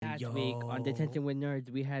last week on Detention with Nerds,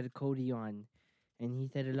 we had Cody on, and he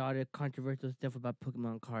said a lot of controversial stuff about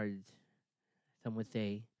Pokemon cards. Some would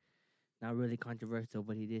say, not really controversial,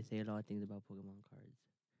 but he did say a lot of things about Pokemon cards.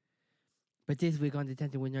 But this week on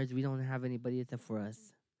Detention with Nerds, we don't have anybody except for us.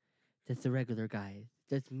 Just the regular guys.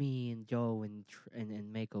 Just me and Joe and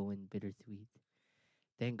Mako and Bittersweet.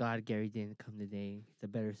 Thank God Gary didn't come today. It's a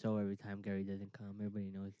better show every time Gary doesn't come.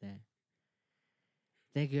 Everybody knows that.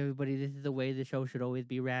 Thank you, everybody. This is the way the show should always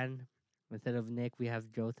be ran. Instead of Nick, we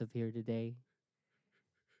have Joseph here today.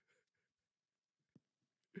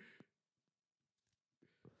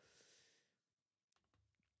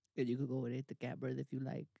 And you could go with it, the Catbird, if you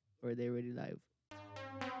like. Or are they already live?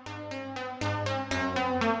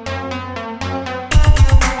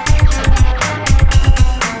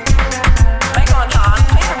 Mic on John.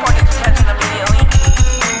 Please report to detention immediately.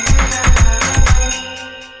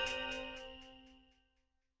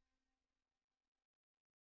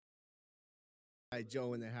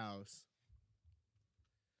 Joe in the house.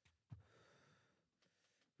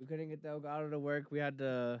 We couldn't get the Elgato to work. We had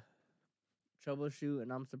to troubleshoot,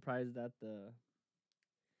 and I'm surprised that the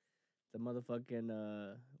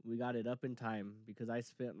motherfucking we got it up in time because I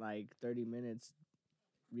spent like 30 minutes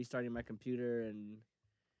restarting my computer and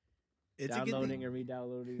downloading and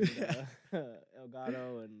re-downloading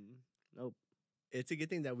Elgato, and nope. It's a good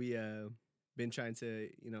thing that we been trying to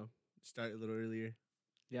start a little earlier.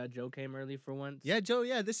 Yeah, Joe came early for once. Yeah, Joe.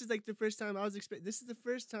 Yeah, this is like the first time this is the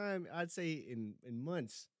first time I'd say in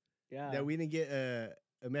months. Yeah. That we didn't get a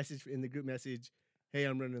message in the group message. Hey,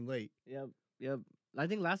 I'm running late. Yep. I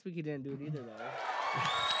think last week he didn't do it either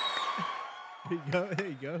though. There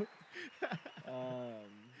you go. Yeah,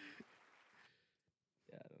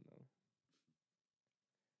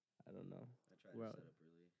 I don't know. I tried to set up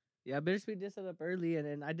early. Yeah, Bittersweet did set up early,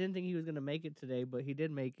 and I didn't think he was gonna make it today, but he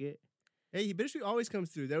did make it. Hey, Bittersweet always comes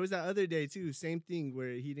through. There was that other day too, same thing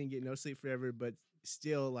where he didn't get no sleep forever, but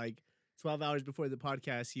still like 12 hours before the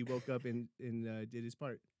podcast, he woke up and did his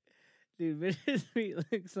part. Dude, Bittersweet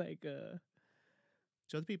looks like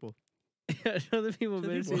Show the people. Yeah, show the people,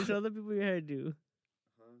 Bittersweet. Show the people your hairdo.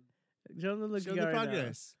 Show them the look. Show the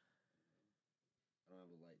progress. I don't have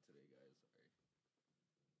a light today, guys.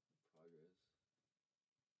 Sorry. Progress.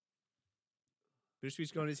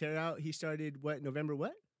 Bittersweet's growing his hair out. He started November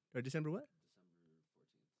what? Or December what?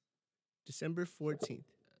 December 14th. Yeah,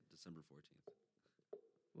 December 14th.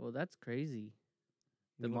 Well, that's crazy.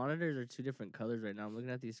 The monitors are two different colors right now. I'm looking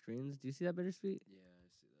at these screens. Do you see that, Bittersweet? Yeah, I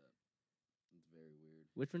see that. It's very weird.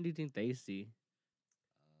 Which one do you think they see?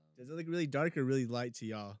 Does it look really dark or really light to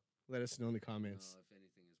y'all? Let us know in the comments. No, if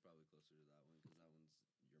anything, it's probably closer to that one because that one's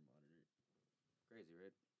your monitor. Crazy,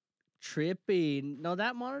 right? Trippy. No,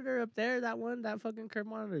 that monitor up there, that fucking curved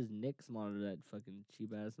monitor is Nick's monitor, that fucking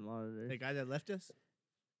cheap ass monitor. The guy that left us?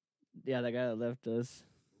 Yeah, that guy that left us.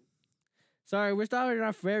 Sorry, we're starting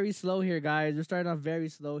off very slow here, guys. We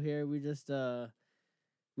just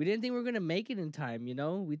we didn't think we were gonna make it in time, you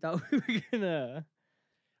know? We thought we were gonna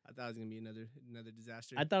I thought it was gonna be another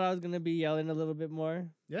disaster. I thought I was gonna be yelling a little bit more.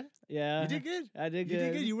 Yeah? Yeah. You did good. I did good. You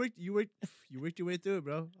did good. You worked your way through it,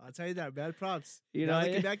 bro. I'll tell you that. Bad props. You now know,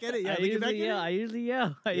 looking back at it. Yeah, I usually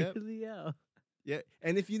yell. I Yep. usually yell. Yeah.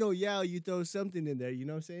 And if you don't yell, you throw something in there. You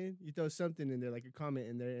know what I'm saying? You throw something in there, like a comment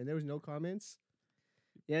in there, and there was no comments.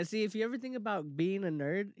 Yeah, see, if you ever think about being a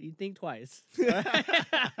nerd, you think twice. It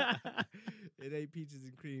ain't peaches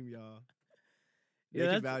and cream, y'all. Yeah,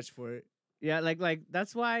 They can that's- vouch for it. Yeah, like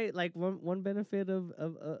that's why like one benefit of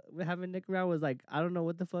having Nick around was like I don't know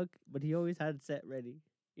what the fuck, but he always had set ready.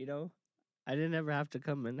 You know, I didn't ever have to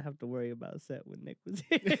come and have to worry about set when Nick was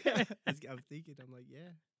here. I'm thinking, I'm like, yeah,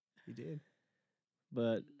 he did.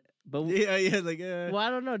 but Yeah, like well, I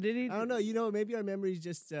don't know. Did he? I don't know. You know, maybe our memory's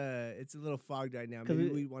just it's a little fogged right now. 'Cause Maybe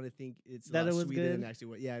we want to think it's a that lot it was sweeter good? than actually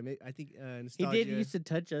what. Yeah, I think He nostalgia. did used to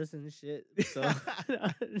touch us and shit. So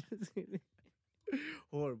Just kidding.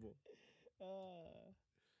 Horrible.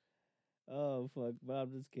 Oh fuck! But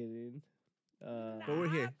I'm just kidding. But we're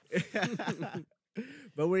here.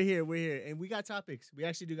 But we're here, and we got topics. We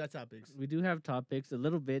actually do got topics. We do have topics a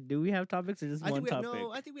little bit. Do we have topics or just one topic?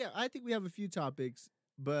 No, I think we have a few topics,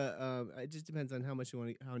 but it just depends on how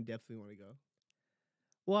in depth we want to go.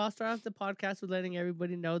 Well, I'll start off the podcast with letting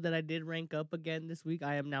everybody know that I did rank up again this week.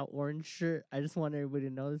 I am now orange shirt. I just want everybody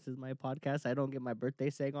to know this is my podcast. I don't get my birthday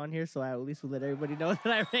saying on here, so I at least will let everybody know that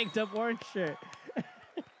I ranked up orange shirt.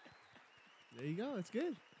 There you go. It's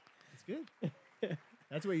good. It's good.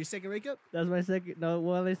 That's where your second rank up? That's my second. No,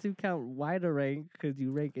 well, unless you count wider rank because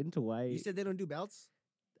you rank into white. You said they don't do belts?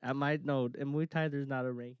 I might no. In Muay Thai, there's not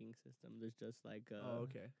a ranking system. There's just like Oh,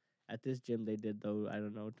 okay. At this gym, they did though. I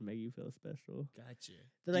don't know, to make you feel special. Gotcha.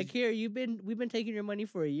 They're like, here, we've been taking your money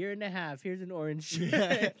for a year and a half. Here's an orange shirt.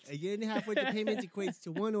 Yeah, a year and a half worth of payments equates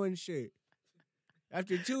to one orange shirt.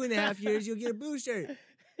 After 2.5 years, you'll get a blue shirt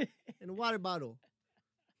and a water bottle.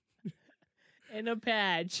 And a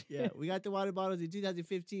patch. Yeah, we got the water bottles in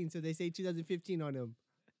 2015, so they say 2015 on them.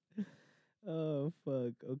 Oh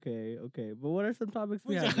fuck. Okay. But what are some topics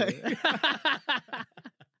we What's have? that?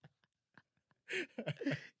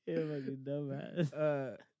 You're fucking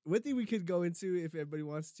dumbass. One thing we could go into if everybody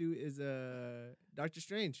wants to is Doctor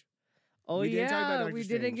Strange. Oh we didn't talk about yeah, Doctor we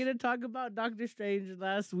Strange. didn't get to talk about Doctor Strange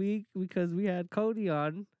last week because we had Cody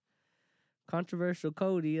on. Controversial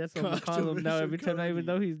Cody. That's what we call him now every time, even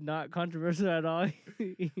though he's not controversial at all. I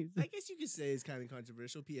guess you could say it's kind of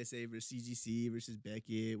controversial. PSA versus CGC versus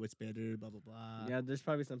Beckett. What's better? Blah blah blah. Yeah, there's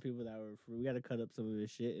probably some people that were. We got to cut up some of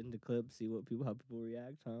his shit in the clip, see how people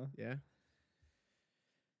react, huh? Yeah.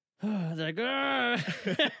 They're like,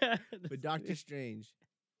 "Argh!" But Doctor Strange,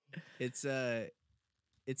 it's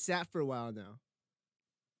sat for a while now.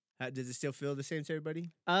 Does it still feel the same to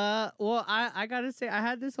everybody? Well, I gotta say, I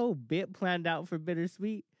had this whole bit planned out for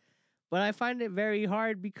Bittersweet, but I find it very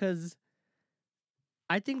hard because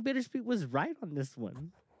I think Bittersweet was right on this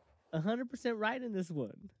one, 100% right in this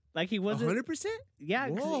one. Like he wasn't 100%. Yeah,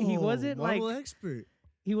 'cause he wasn't Marvel like expert.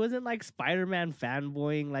 he wasn't like Spider-Man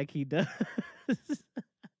fanboying like he does.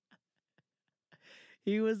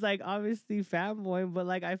 He was like obviously fanboying, but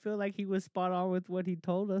like I feel like he was spot on with what he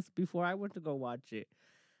told us before I went to go watch it.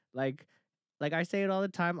 Like I say it all the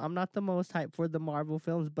time. I'm not the most hyped for the Marvel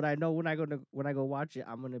films, but I know when I go watch it,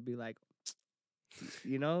 I'm gonna be like,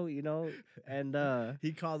 you know, and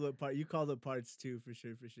He called what part? You called what parts too, for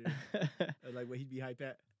sure. Like what he'd be hype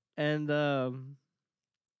at. and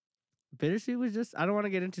Bittersweet was just. I don't want to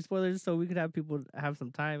get into spoilers, so we could have people have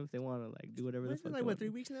some time if they want to like do whatever the It's fuck. been they like what, wanna 3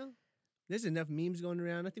 do. weeks now? There's enough memes going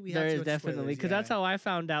around. I think we have There to is go to definitely spoilers, because that's yeah. how I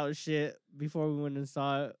found out shit before we went and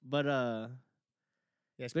saw it. But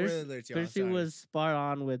Yeah, spoiler alerts, y'all. Bittersweet sorry. was spot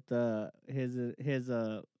on with his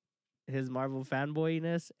Marvel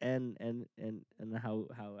fanboyiness and how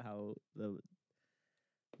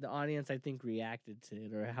the audience I think reacted to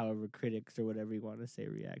it, or however critics or whatever you want to say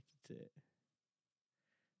reacted to it.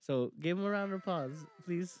 So give him a round of applause,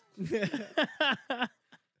 please. Round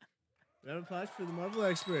of applause for the Marvel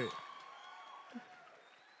expert.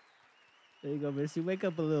 There you go, Bittersweet. Wake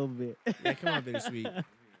up a little bit. Yeah, come on, Bittersweet. I'm here.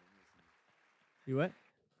 You what?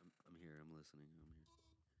 I'm here. I'm listening.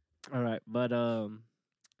 All right, but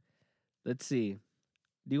let's see.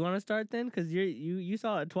 Do you want to start then? Cause you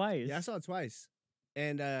saw it twice. Yeah, I saw it twice,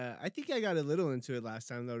 and I think I got a little into it last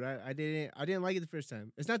time though, right? I didn't like it the first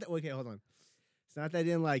time. It's not that. Okay, hold on. It's not that I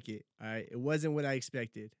didn't like it. All right, it wasn't what I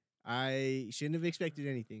expected. I shouldn't have expected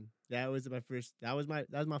anything. That was my fault.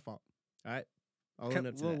 All right, I'll own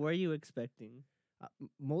up to What that. were you expecting?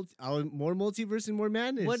 More multiverse and more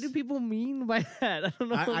madness. What do people mean by that? I don't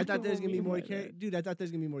know. I what thought there's people gonna be mean more by that. dude. I thought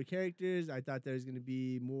there's gonna be more characters. I thought there's gonna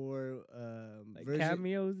be more Like version-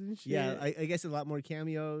 cameos and shit. Yeah, I guess a lot more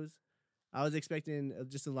cameos. I was expecting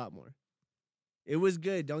just a lot more. It was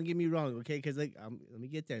good. Don't get me wrong, okay? Because like, let me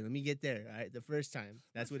get there. All right, the first time,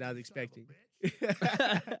 that's what I was expecting.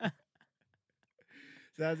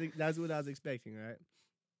 So that's what I was expecting. All right.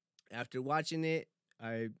 After watching it,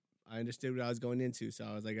 I understood what I was going into. So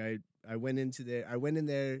I was like, I went in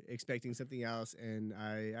there expecting something else, and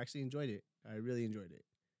I actually enjoyed it. I really enjoyed it.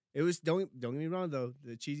 It was don't get me wrong though.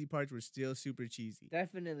 The cheesy parts were still super cheesy.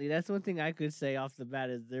 Definitely. That's one thing I could say off the bat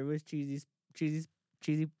is there was cheesy. Cheesy,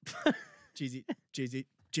 cheesy, cheesy, cheesy,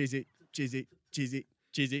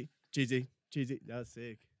 cheesy. That was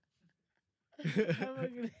sick. I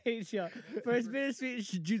fucking hate y'all. First Bittersweet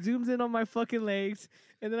zooms in on my fucking legs,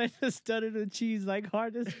 and then I just stuttered with cheese like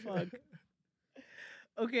hard as fuck.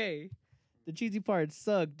 Okay, the cheesy parts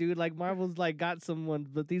suck, dude. Like Marvel's like got some ones,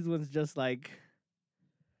 but these ones just like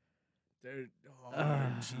They're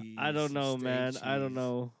hard cheese. I don't know, steak man. I don't cheese.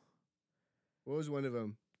 know. What was one of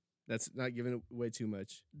them? That's not giving away too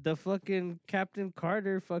much. The fucking Captain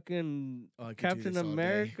Carter, fucking Oh, I could do Captain this all day.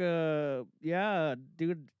 America. Yeah,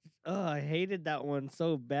 dude. Oh, I hated that one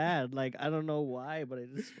so bad. Like I don't know why, but I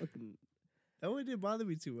just fucking That one didn't bother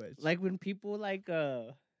me too much. like when people like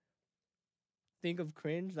think of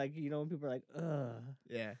cringe, like you know when people are like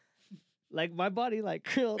yeah. like my body like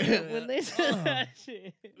curled up when they said that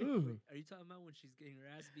shit. Ooh. Are you talking about when she's getting her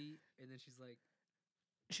ass beat and then she's like,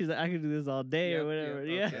 She's like, I can do this all day or Yep, whatever.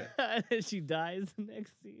 yep, Yeah, and then she dies the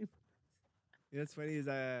next scene. You know what's funny is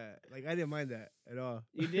I didn't mind that at all.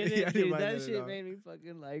 You did Yeah, I it, didn't dude. mind That at shit all. made me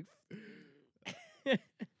fucking like.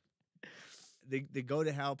 The go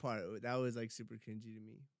to hell part, that was like super cringy to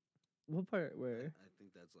me. What part? Where? I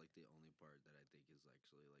think that's like the only part that I think is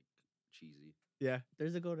actually like cheesy. Yeah,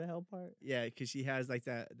 There's a go to hell part. yeah, because she has like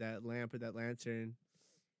that lamp or that lantern,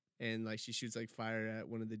 and like she shoots like fire at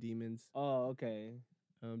one of the demons. Oh, okay.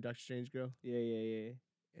 Doctor Strange girl Yeah. Is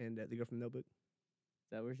and the girl from the Notebook.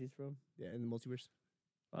 that where she's from? Yeah, in the multiverse.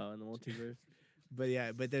 Oh, in the multiverse. But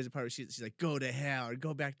yeah, but there's a part where she's like, "Go to hell" or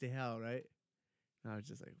 "Go back to hell," right? And I was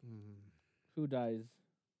just like, Who dies?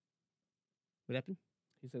 "What happened?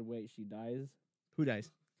 He said, "Wait, she dies." Who dies?"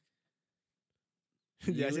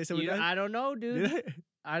 Did I say someone died? I don't know, dude. Did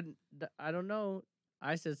I don't know.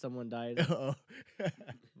 I said someone died, I? Oh.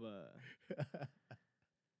 but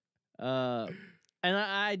and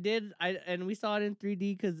I did and we saw it in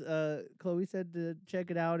 3D because Chloe said to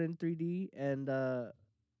check it out in 3D, and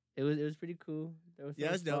it was pretty cool. There was Yeah,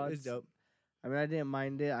 some it's dope. It's spots. dope. I mean, I didn't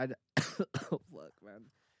mind it. Oh fuck, man.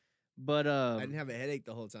 But I didn't have a headache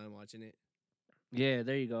the whole time watching it. yeah,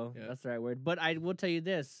 there you go. Yeah. That's the right word. But I will tell you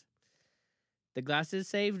this: the glasses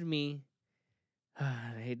saved me.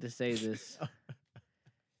 I hate to say this.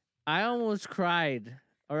 I almost cried.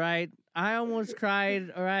 All right, I almost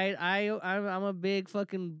cried. All right, I'm a big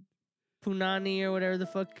fucking punani or whatever the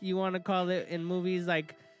fuck you want to call it in movies.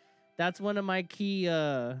 Like, that's one of my key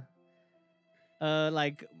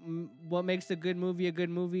what makes a good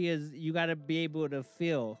movie is you got to be able to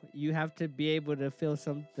feel. You have to be able to feel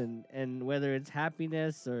something, and whether it's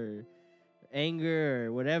happiness or anger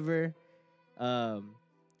or whatever,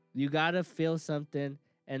 you got to feel something.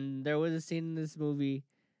 And there was a scene in this movie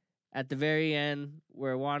at the very end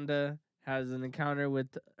where Wanda has an encounter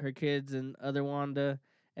with her kids and other Wanda,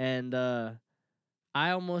 and I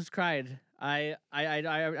almost cried. I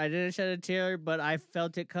didn't shed a tear, but I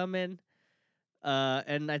felt it coming.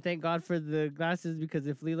 And I thank God for the glasses, because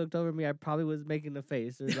if Lee looked over me, I probably was making a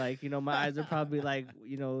face, or like, my eyes are probably like,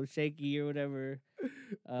 shaky or whatever.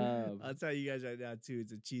 I'll tell you guys right now too.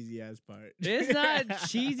 It's a cheesy ass part. It's not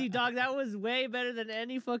cheesy, dog. That was way better than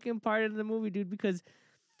any fucking part of the movie, dude. Because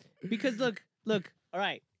look. All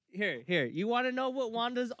right, here. You want to know what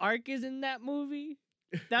Wanda's arc is in that movie?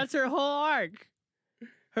 That's her whole arc.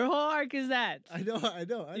 Her whole arc is that. I know.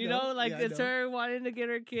 Like, Yeah, I it's know. her wanting to get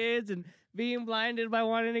her kids and being blinded by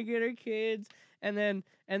wanting to get her kids, and then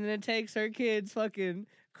it takes her kids fucking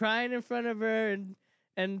crying in front of her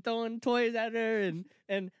and throwing toys at her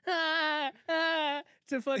and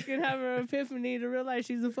to fucking have her epiphany to realize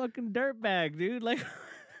she's a fucking dirtbag, dude. Like,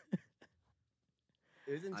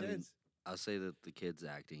 It was I mean, intense. I'll say that the kid's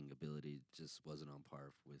acting ability just wasn't on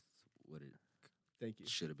par with what it Thank you.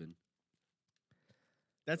 should have been.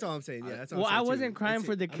 That's all I'm saying. Yeah, that's all. well, I'm I saying, wasn't too. crying That's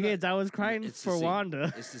for it. the I'm not- kids. I was crying It's the for scene.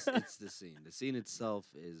 Wanda. It's the scene. The scene itself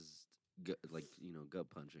is gut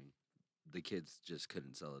punching. The kids just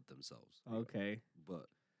couldn't sell it themselves. Okay, But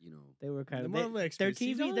they were kind The of. Marvel They're experts,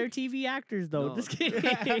 you know? TV actors though. No, Just kidding.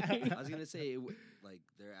 I was gonna say like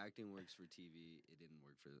their acting works for TV. It didn't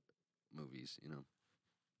work for movies,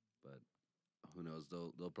 But who knows?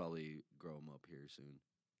 They'll probably grow them up here soon.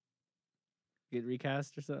 Get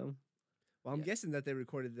recast or something. Well, I'm Yeah. guessing that they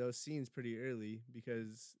recorded those scenes pretty early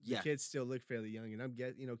because the Yeah. kids still look fairly young, and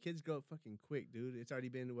I'm kids grow up fucking quick, dude. It's already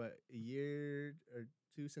been what, a year or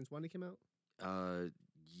two since Wanda came out.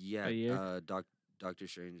 Yeah. A year? Doctor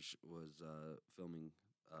Strange was filming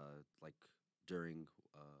like during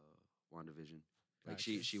WandaVision. Like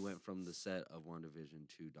Gotcha. she went from the set of WandaVision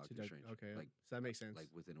to Doctor Strange. Okay, Like so that makes sense. like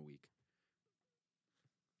within a week.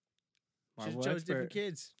 Should Marvel chose different expert.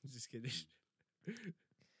 kids. Just kidding.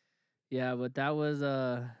 Yeah, but that was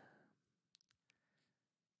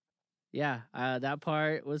that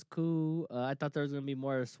part was cool. I thought there was gonna be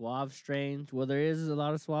more Suave Strange. Well, there is a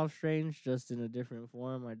lot of Suave Strange, just in a different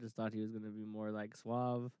form. I just thought he was gonna be more like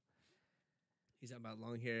Suave. He's talking about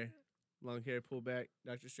long hair pullback.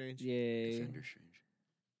 Doctor Strange. Yay. Defender Strange.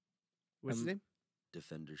 What's his name?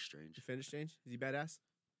 Defender Strange. Defender Strange. Is he badass?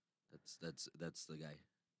 That's the guy.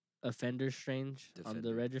 Offender Strange on the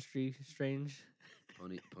Defender. registry Strange.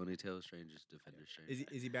 Ponytail Strange is Defender Strange.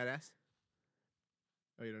 Is he badass?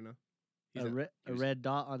 Oh, you don't know. A, not- re- he a was- red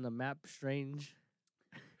dot on the map Strange.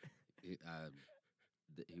 He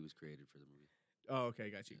was created for the movie. Oh, okay,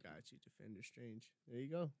 got you. Defender Strange. There you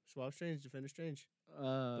go. Suave Strange, Defender Strange.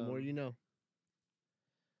 The The more you know.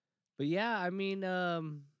 But yeah, I mean, I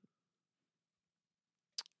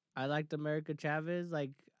liked America Chavez.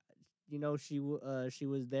 Like, she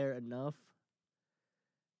was there enough.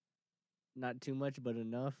 Not too much, but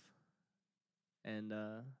enough. And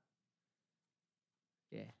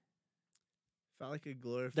yeah. Felt like a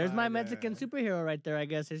glorified. There's my Mexican superhero right there. I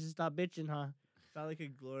guess I should stop bitching, huh? Felt like a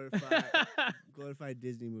glorified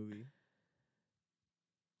Disney movie.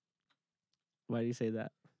 Why do you say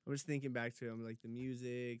that? I'm just thinking back to him, like the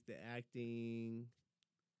music, the acting.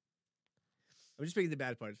 I'm just picking the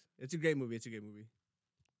bad parts. It's a great movie. It's a great movie.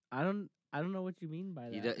 I don't know what you mean by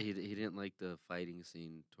He, that. he didn't like the fighting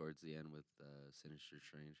scene towards the end with Sinister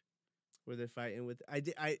Strange. Where they're fighting with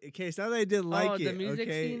okay, it's not that I didn't like the it. music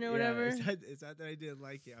okay? scene or Yeah, whatever? it's not that I didn't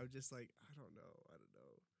like it. I'm just like, I don't know.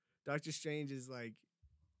 Doctor Strange is like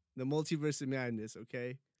the multiverse of madness,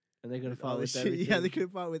 okay? And they're gonna All follow this with shit. everything. Yeah, they could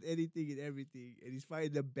have fought with anything and everything. And he's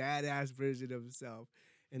fighting the badass version of himself.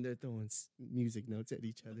 And they're throwing music notes at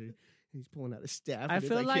each other. And he's pulling out a staff. I and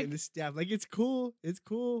feel it's like- hitting the staff. Like, it's cool. It's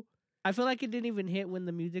cool. I feel like it didn't even hit when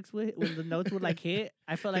the music's when the notes would like hit.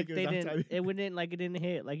 I felt like Like it they was didn't. off-time. It wouldn't like it didn't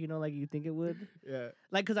hit like like you think it would. Yeah.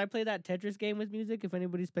 Like, cause I played that Tetris game with music. If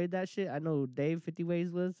anybody's played that shit, I know Dave 50 Ways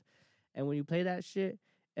was. And when you play that shit,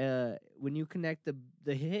 when you connect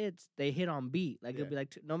the hits, they hit on beat. Like Yeah. it'll be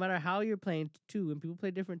like no matter how you're playing two, and people play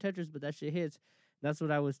different Tetris, but that shit hits. That's what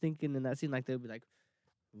I was thinking in that scene. Like they'll be like,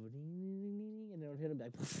 and it'll hit them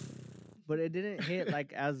like, but it didn't hit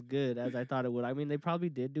like as good as I thought it would. I mean, they probably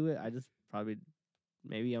did do it. I just probably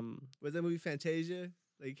maybe I'm. Was that movie Fantasia?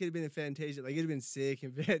 Like, it could have been in Fantasia. Like, it'd have been sick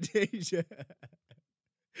in Fantasia.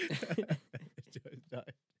 Just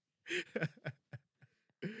died.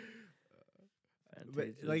 But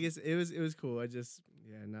like it was cool. I just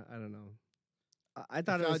I don't know. I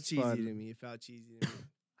thought it felt was cheesy fun. to me. It felt cheesy to me.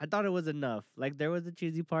 I thought it was enough. Like there was the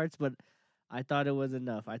cheesy parts, but I thought it was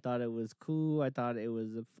enough. I thought it was cool. I thought it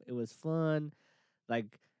was fun.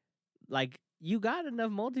 Like you got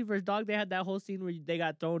enough multiverse, dog. They had that whole scene where they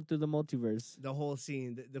got thrown through the multiverse. The whole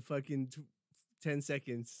scene, the fucking 10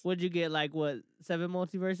 seconds. What'd you get? Like what? 7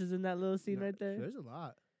 multiverses in that little scene No, right there. There's a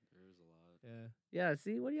lot. There was a lot. Yeah. Yeah.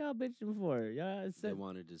 See, what are y'all bitching for? Yeah. They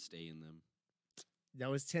wanted to stay in them. That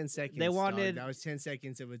was 10 seconds. They dog. wanted- That was 10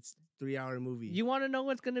 seconds of a 3-hour movie. You want to know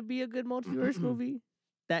what's gonna be a good multiverse movie?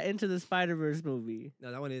 That Into the Spider-Verse movie.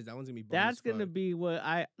 No, that one's gonna be. Bomb That's as gonna fuck. be what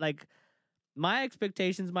I like. My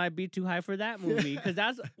expectations might be too high for that movie because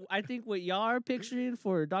that's I think what y'all are picturing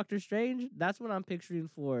for Doctor Strange. That's what I'm picturing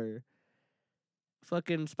for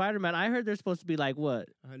fucking Spider-Man. I heard there's supposed to be like what?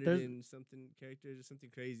 100 there's- and something characters or something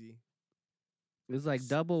crazy. It's like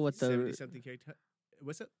double what 70 the. something character.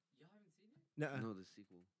 What's up? Y'all haven't seen it? Nuh-uh. No, the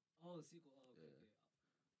sequel. Oh, the sequel. Oh, okay,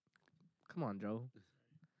 okay. Come on, Joe.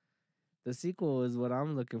 The sequel is what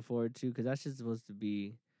I'm looking forward to because that's just supposed to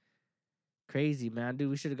be crazy, man. Dude,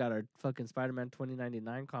 we should have got our fucking Spider-Man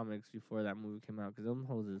 2099 comics before that movie came out because them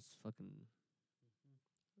hoes is fucking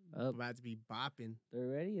up. About to be bopping. They're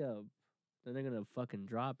already up. Then they're gonna fucking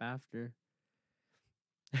drop after.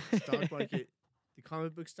 Stock market. The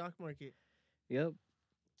comic book stock market. Yep.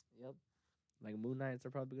 Like Moon Knights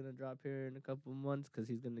are probably gonna drop here in a couple months because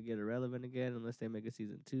he's gonna get irrelevant again unless they make a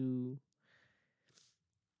season 2.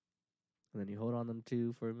 And then you hold on them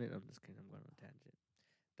 2 for a minute. I'm just kidding. I'm going on a tangent.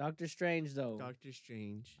 Doctor Strange though. Doctor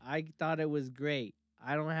Strange. I thought it was great.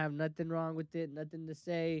 I don't have nothing wrong with it. Nothing to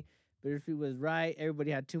say. Bittersweet was right. Everybody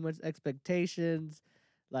had too much expectations.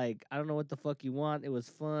 Like, I don't know what the fuck you want. It was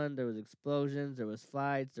fun. There was explosions. There was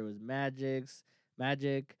fights. There was magic.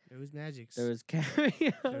 There was magics. There was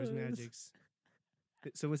cameos. There was magics.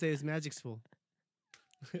 Someone say it's magicsful.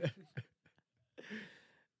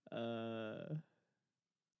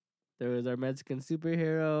 There was our Mexican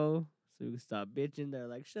superhero. So we could stop bitching. They're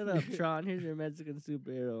like, shut up, Tron. Here's your Mexican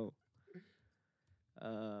superhero.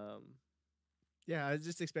 Yeah, I was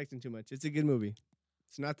just expecting too much. It's a good movie.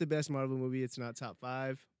 It's not the best Marvel movie. It's not top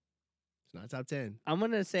 5. It's not top 10. I'm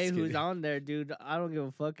gonna say Just who's kidding. on there, dude. I don't give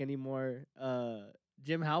a fuck anymore.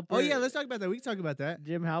 Jim Halpert. Oh yeah, let's talk about that. We can talk about that.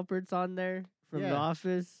 Jim Halpert's on there from The Yeah.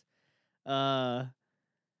 Office.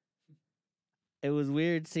 It was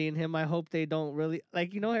weird seeing him. I hope they don't really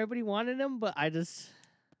everybody wanted him, but I just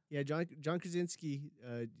Yeah, John Krasinski,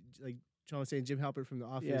 like Sean was saying, Jim Halpert from The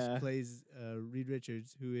Office Yeah. plays Reed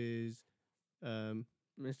Richards, who is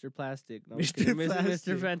Mr. Plastic. No, I'm Mr. kidding.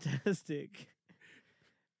 Plastic. Mr. Fantastic.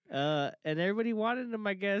 And everybody wanted him,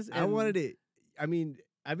 I guess. I wanted it. I mean,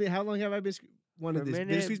 how long have I been wanted For a this? minute.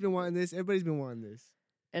 Bittersweet's been wanting this. Everybody's been wanting this.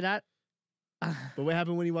 And I But what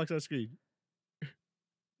happened when he walks on screen?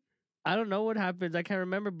 I don't know what happens. I can't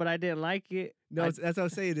remember, but I didn't like it. No, I- that's what I'm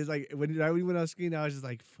saying. It's like when he went on screen, I was just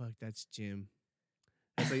like, "Fuck, that's Jim."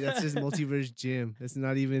 That's just multiverse Jim. That's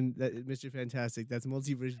not even Mr. Fantastic. That's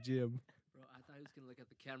multiverse Jim. Bro, I thought he was gonna look at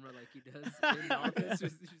the camera like he does in the office,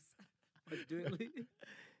 just like doing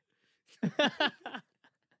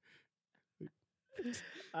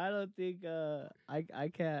I don't think I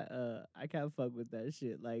can't fuck with that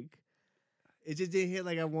shit. Like It just didn't hit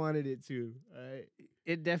like I wanted it to. All right.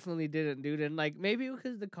 It definitely didn't, dude. And like maybe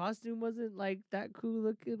because the costume wasn't like that cool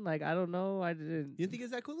looking. Like I don't know. I didn't. You didn't think it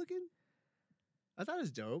was that cool looking? I thought it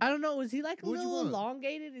was dope. I don't know. Was he like a What'd you little want?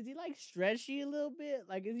 elongated? Is he like stretchy a little bit?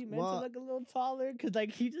 Like is he meant Well- to look a little taller? Cause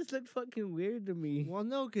like he just looked fucking weird to me. Well,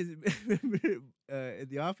 no, because remember in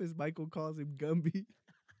the office, Michael calls him Gumby.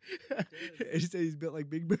 And he said he's built like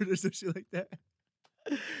Big Bird or some shit like that.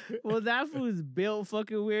 Well, that fool's built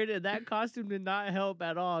fucking weird, and that costume did not help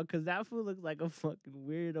at all. Cause that fool looks like a fucking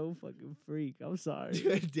weirdo fucking freak. I'm sorry.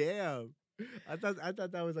 Damn. I thought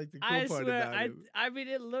that was like the cool I part swear, about him. I mean,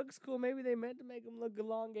 it looks cool. Maybe they meant to make him look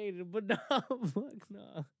elongated, but no, fuck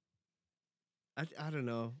no. I don't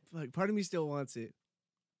know. Like, part of me still wants it.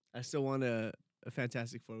 I still want a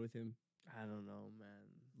Fantastic Four with him I don't know, man.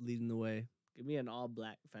 leading the way. Give me an all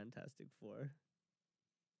black Fantastic Four.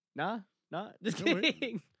 Nah, just Don't worry.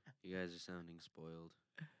 kidding. You guys are sounding spoiled.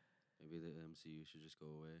 Maybe the MCU should just go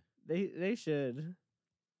away. They should.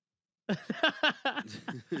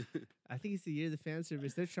 I think it's the year of the fan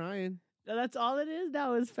service. They're trying, No, that's all it is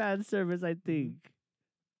now is fan service, I think.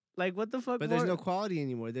 Like, what the fuck? but there's more- no quality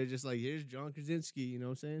anymore. They're just like, here's John Krasinski. You know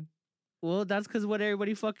what I'm saying? Well, that's because what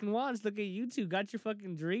everybody fucking wants. Look at you two. Got your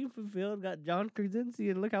fucking dream fulfilled. Got John Krasinski,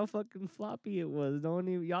 and look how fucking floppy it was. Don't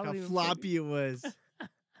even y'all How don't even floppy it was.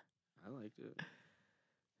 I liked it.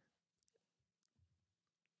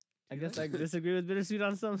 I guess I disagree with Bittersweet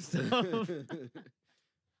on some stuff. who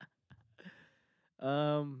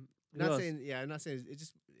Not else? saying, yeah, I'm not saying it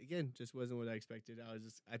just again just wasn't what I expected.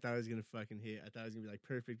 I thought it was gonna fucking hit. I thought it was gonna be like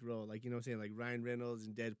perfect role, like you know what I'm saying, like Ryan Reynolds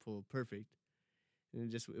and Deadpool, perfect.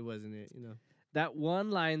 And it wasn't it, you know. That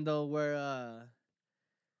one line though, where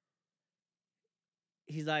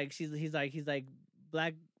he's like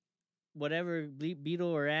black, whatever beetle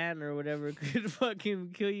or ant or whatever could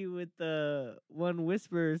fucking kill you with one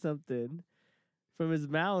whisper or something from his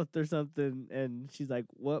mouth or something, and she's like,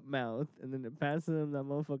 "What mouth?" And then it passes him. That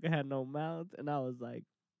motherfucker had no mouth, and I was like,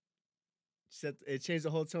 It changed the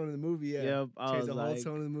whole tone of the movie. Yeah, "Yep." I changed was the whole like,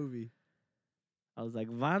 tone of the movie. Wanda,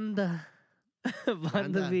 Wanda.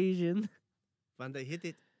 WandaVision. Vanda hit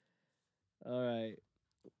it. All right.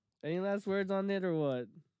 Any last words on it or what?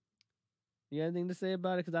 You got anything to say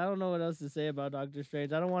about it? Because I don't know what else to say about Doctor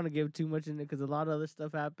Strange. I don't want to give too much in it because a lot of other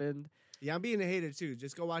stuff happened. Yeah, I'm being a hater too.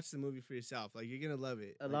 Just go watch the movie for yourself. Like you're gonna love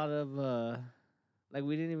it. A lot of like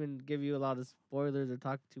we didn't even give you a lot of spoilers or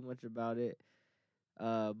talk too much about it.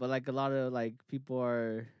 But like a lot of like people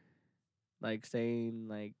are like saying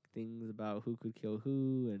like things about who could kill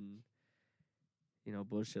who and you know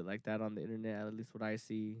bullshit like that on the internet. At least what I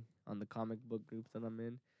see on the comic book groups that I'm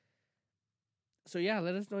in. So yeah,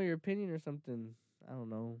 let us know your opinion or something. I don't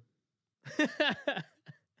know. Just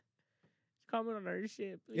comment on our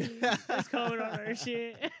shit, please. Just comment on our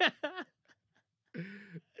shit.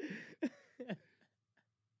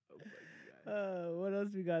 What else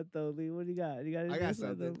we got though, Lee? What do you got? You got I anything got else on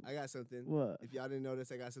something. them? I got something. What? If y'all didn't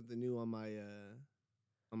notice, I got something new on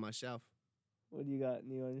my shelf. What do you got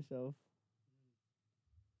new on yourself?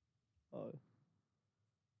 Oh,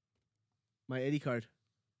 My Eddie card.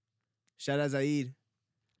 Shout out Zaid.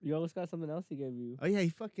 you almost got something else he gave you. Oh yeah, he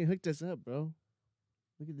fucking hooked us up, bro.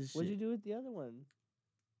 Look at this What'd shit. you do with the other one?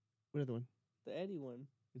 What other one? The Eddie one.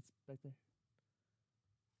 It's back there.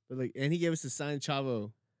 But like, and he gave us a signed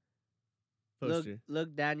Chavo poster.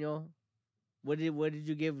 Look, Daniel. What did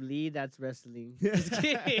you give Lee? That's wrestling. Just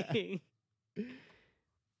kidding.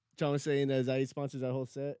 Chavo was saying that Zaid sponsors our whole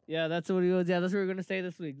set. Yeah, that's what he was. Yeah, that's what we're gonna say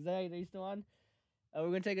this week. Zaid, are you still on? We're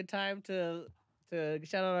gonna take a time to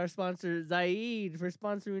shout out our sponsor Zaid for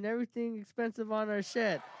sponsoring everything expensive on our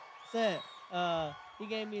set. He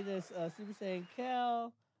gave me this Super Saiyan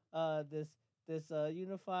Kel, this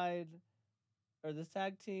unified or this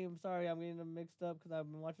tag team. Sorry, I'm getting them mixed up because I've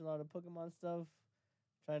been watching a lot of Pokemon stuff,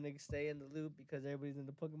 trying to stay in the loop because everybody's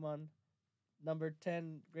into Pokemon. Number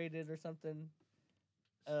 10 graded or something.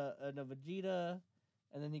 And a Vegeta,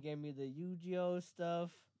 and then he gave me the Yu-Gi-Oh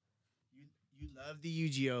stuff, You love the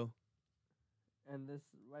Yu-Gi-Oh. and this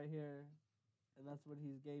right here, and that's what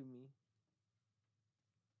he gave me.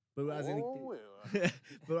 But what I was gonna,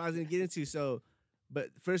 but what I was gonna get into. So, but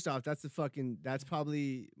first off, that's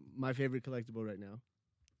probably my favorite collectible right now.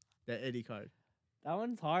 That Eddie card. That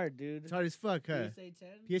one's hard, dude. It's hard as fuck, huh? PSA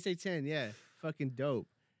 10? PSA 10, yeah, fucking dope.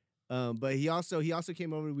 But he also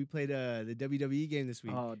came over. We played the WWE game this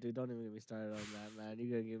week. Oh, dude, don't even get me started on that, man.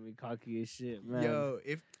 You're gonna get me cocky as shit, man. Yo,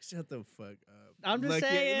 shut the fuck up. I'm just Look,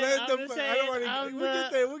 saying. let I'm the just fuck- saying. I don't wanna I'm we'll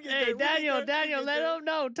get there. We'll get Hey, there. We'll get Daniel, there. Daniel, We'll let get him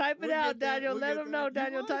know. Type it We'll out, get there. Daniel. We'll Let get him there. know, You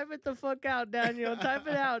Daniel. what? Type it the fuck out, Daniel. Type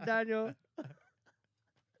it out, Daniel.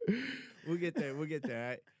 We'll get there. We'll get there. All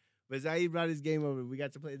right. But Zaid brought his game over. We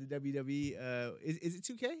got to play the WWE. Is it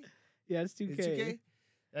 2K? Yeah, it's 2K. It's 2K?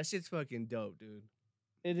 That shit's fucking dope, dude.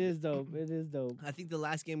 It is dope. It is dope. I think the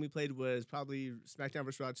last game we played was probably SmackDown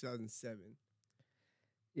vs. Raw 2007.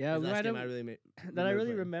 Yeah, The we last might game have, I really that I really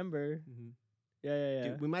playing. remember. Mhm. Yeah.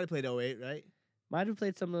 Dude, we might have played 08, right? Might have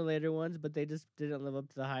played some of the later ones, but they just didn't live up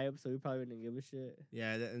to the hype, so we probably didn't give a shit.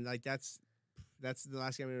 Yeah, and like that's the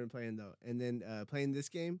last game we were playing though. And then playing this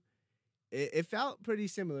game, it felt pretty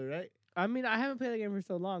similar, right? I mean, I haven't played the game for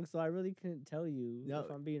so long, so I really couldn't tell you No,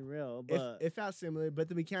 if I'm being real. But It felt similar, but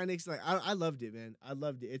the mechanics, like I loved it, man. I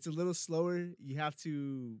loved it. It's a little slower. You have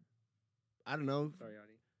to, I don't know, sorry,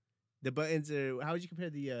 Yanni. the buttons are. How would you compare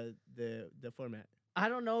the format? I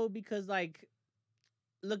don't know because like,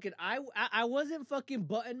 look at I wasn't fucking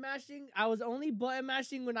button mashing. I was only button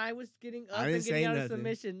mashing when I was getting up I didn't and getting say out of nothing.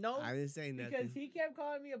 submission. No, I didn't say nothing. because he kept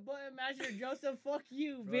calling me a button masher. Joseph, fuck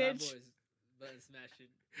you, Bro, that bitch. boy's button smashing.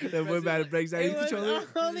 Then what about it breaks out It your was controller?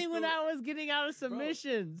 only Just when go- I was getting out of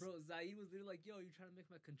submissions. Bro, Zaid was literally like, "Yo, you're trying to make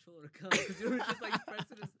my controller come," because you were just like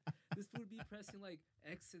pressing this fool would be pressing like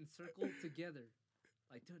X and circle together,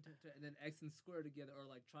 like dun, dun, dun, and then X and square together, or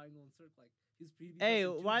like triangle and circle. Like he'd be Hey,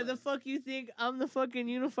 pressing two why the buttons. fuck you think I'm the fucking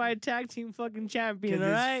unified tag team fucking champion, Because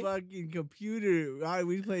alright? his fucking computer. All right,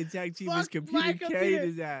 we played tag team. His Fuck my computer carried computer.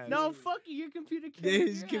 his ass. No, fuck you, your computer Yeah, carried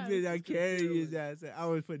his your computer ass. not carrying his ass. I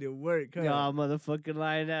was putting in work. Huh? Y'all motherfucking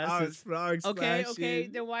lying I was asses. frog Okay,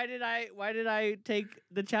 splashing. then why did I take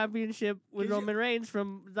the championship with 'Cause you- Roman Reigns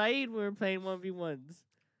from Zaid when we were playing 1v1s?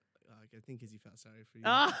 I think because he felt sorry for you.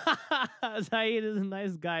 Ah, Zaid is a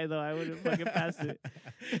nice guy though. I wouldn't fucking pass it.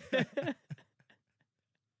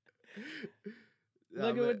 Nah,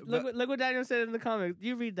 Look what Daniel said in the comments.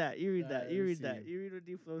 You read that. You read that. Alright, You let me read that. see. You read what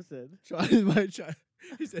D Flow said. Tron is my tribe.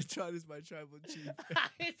 He said Tron is my tribal chief.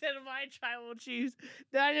 he said my tribal chiefs.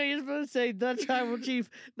 Daniel, you're supposed to say the tribal chief,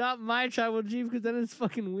 not my tribal chief, because then it's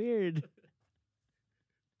fucking weird.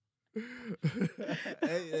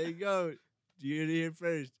 Hey, there you go. You heard it here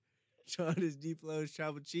first. Tron is D Flow's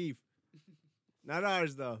tribal chief. Not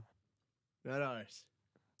ours though. Not ours.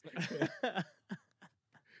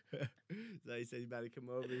 So he said he's about to come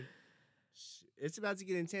over. It's about to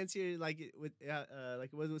get intense here, like it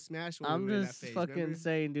was with Smash. When I'm we were in that just phase, fucking remember?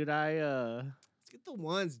 saying, dude. Let's get the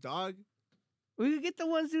ones, dog. We could get the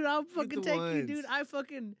ones, dude. I'll fucking the take you, dude. ones. I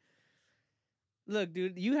fucking look,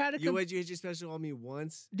 dude. You had to You hit your special on me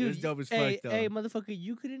once, dude. It was dope as hey, fuck though. hey, motherfucker.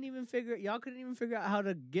 Y'all couldn't even figure out how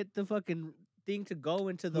to get the fucking thing to go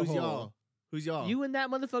into the Who's hole. y'all? Who's y'all? You and that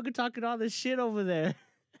motherfucker talking all this shit over there.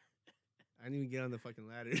 I didn't even get on the fucking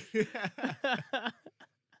ladder.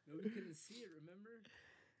 No, we couldn't see it. Remember?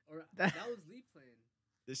 Or That- that was Lee playing.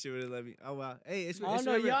 This shit would have let me. Oh wow. Hey, it's. Oh it's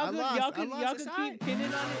no, whatever. y'all I could, lost. y'all I could, lost. y'all It's could alright. keep pinning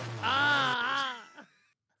on it. Ah.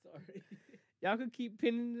 Sorry. Y'all could keep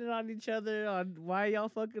pinning it on each other on why y'all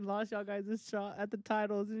fucking lost y'all guys this shot at the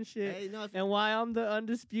titles and shit. Hey, no, if And why I'm the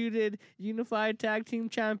undisputed unified tag team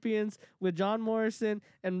champions with John Morrison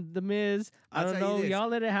and The Miz. I I'll don't tell you know. this. Y'all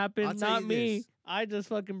let it happen, I'll tell not you me. this. I just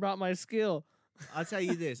fucking brought my skill. I'll tell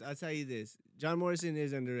you this. John Morrison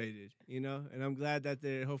is underrated, you know, and I'm glad that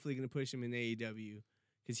they're hopefully going to push him in AEW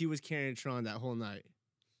because he was carrying Tron that whole night.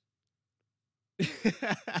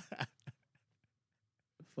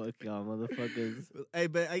 Fuck y'all motherfuckers. Hey,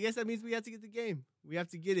 but I guess that means we have to get the game. We have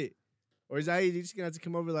to get it. Or is that you just gonna have to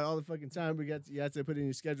come over like all the fucking time? You have to put it in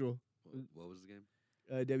your schedule. What was the game?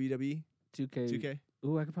 WWE 2K. 2K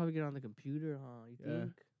Ooh, I could probably get on the computer, huh? You Yeah.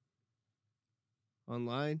 think?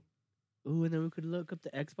 online. Ooh, and then we could look up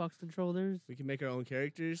the Xbox controllers. We can make our own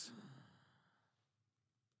characters.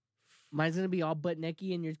 Mine's gonna be all butt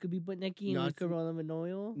necky, and yours could be butt necky, and No, we it's- could roll them in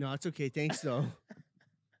oil. No, it's okay. Thanks though.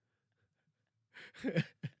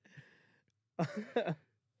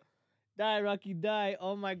 Die, Rocky, die!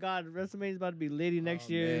 Oh my God, WrestleMania's about to be litty next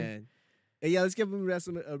Oh, year. man. Hey, yeah, let's give them a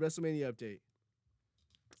WrestleMania update.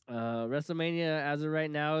 WrestleMania, as of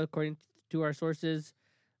right now, according to our sources,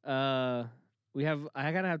 I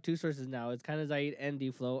gotta have two sources now. It's kind of Zaid and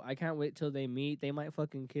D Flow. I can't wait till they meet. They might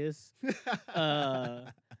fucking kiss.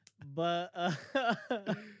 But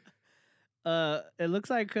it looks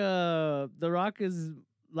like The Rock is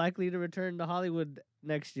likely to return to Hollywood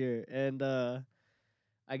next year, and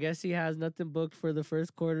I guess he has nothing booked for the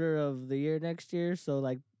first quarter of the year next year. So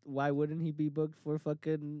like, why wouldn't he be booked for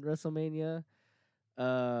fucking WrestleMania?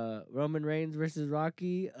 Roman Reigns versus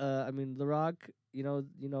Rocky. I mean The Rock. You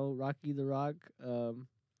know Rocky the Rock.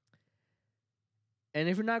 And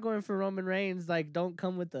if you're not going for Roman Reigns, like, don't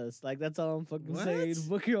come with us. Like, that's all I'm fucking saying. What?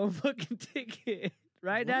 Book your own fucking ticket.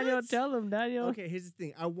 Right, Daniel? What? Tell him, Daniel. Okay, here's the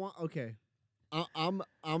thing.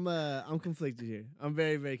 I'm conflicted here. I'm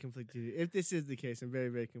very, very conflicted here. If this is the case, I'm very,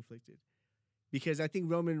 very conflicted because I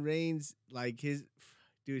think Roman Reigns, like his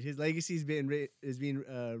legacy is being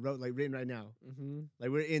written right now. Mm-hmm. Like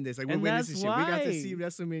we're in this. Like we're And witnessing that's shit. We got to why. see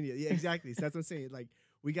WrestleMania. Yeah, exactly. So that's what I'm saying. Like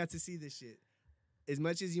we got to see this shit. As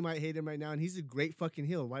much as you might hate him right now, and he's a great fucking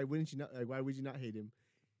heel. Why wouldn't you not? Like, why would you not hate him?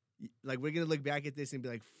 Like we're gonna look back at this and be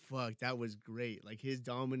like, "Fuck, that was great." Like his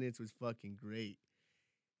dominance was fucking great.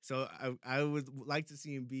 So I would like to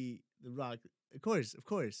see him be The Rock, of course,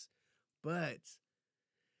 but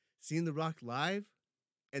seeing The Rock live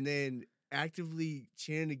and then actively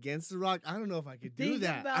cheering against The Rock, I don't know if I could do Think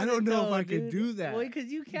that. about I don't it, know if though, I could dude. do that. Well,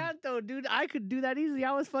 because you can't though, dude. I could do that easily.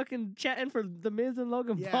 I was fucking chatting for The Miz and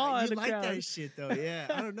Logan Paul. Yeah, in you the like crowd. that shit though. Yeah,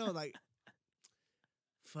 I don't know, like,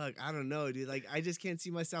 fuck, I don't know, dude. Like, I just can't see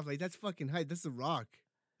myself like that's fucking hype. That's The Rock.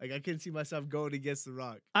 Like, I couldn't see myself going against The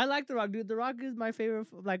Rock. I like The Rock, dude. The Rock is my favorite.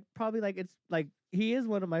 Like, probably like it's like he is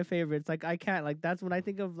one of my favorites. Like, I can't like that's when I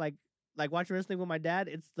think of like watching wrestling with my dad.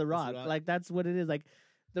 It's The Rock. Rock. Like that's what it is. Like,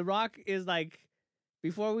 The Rock is like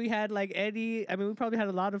before we had like Eddie. I mean, we probably had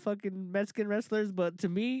a lot of fucking Mexican wrestlers, but to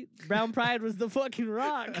me, Brown Pride was the fucking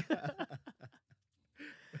Rock.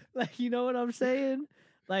 Like, you know what I'm saying?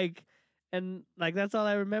 Like, and like that's all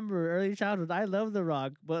I remember early childhood. I love The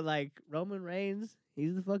Rock, but like Roman Reigns,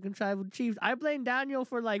 he's the fucking tribal chief. I blame Daniel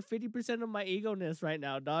for like 50% of my ego-ness right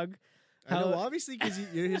now, dog. I know, How- obviously, because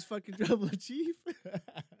you're his fucking tribal chief.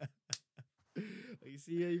 You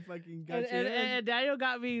see how you fucking got And, your and Daniel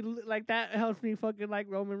got me like that helps me fucking like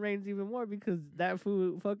Roman Reigns even more because that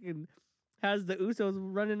fool fucking has the Usos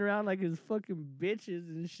running around like his fucking bitches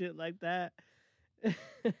and shit like that.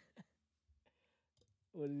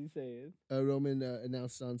 What is he saying? Roman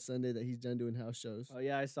announced on Sunday that he's done doing house shows. Oh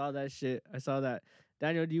yeah, I saw that shit. I saw that.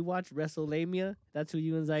 Daniel, do you watch WrestleMania? That's who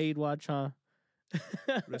you and Zaid watch, huh?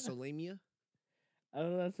 WrestleMania? I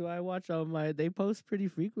don't know. That's who I watch on my. They post pretty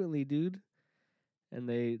frequently, dude. And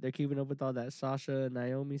they're keeping up with all that Sasha and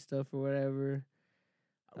Naomi stuff or whatever.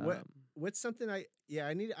 What's something I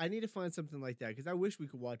need to find something like that because I wish we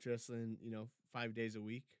could watch wrestling 5 days a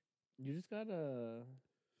week. You just gotta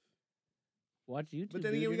watch YouTube. But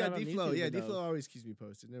then dude. again, we You're got not on D-Flow. YouTube Yeah, enough. D-Flow always keeps me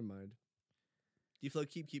posted. Never mind. D-Flow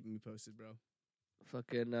keeping me posted, bro.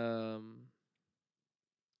 Fucking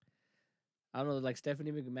I don't know, like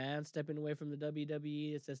Stephanie McMahon stepping away from the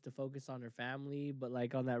WWE. It says to focus on her family, but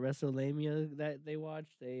like on that WrestleMania that they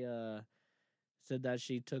watched, they said that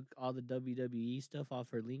she took all the WWE stuff off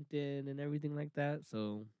her LinkedIn and everything like that.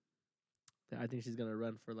 So I think she's gonna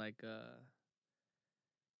run for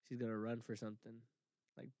she's gonna run for something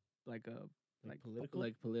like Political?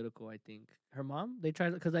 like political. I think her mom. They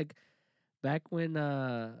tried because like back when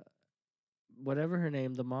whatever her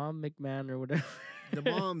name, the mom McMahon or whatever. The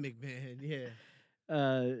mom McMahon, yeah.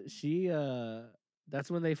 She that's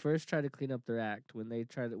when they first tried to clean up their act when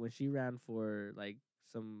she ran for like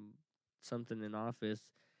something in office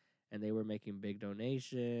and they were making big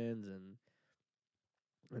donations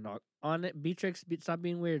and all, on it. Beatrix, stop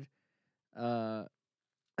being weird.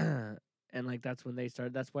 And like that's when they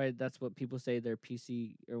started. That's what people say their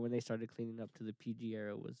PC or when they started cleaning up to the PG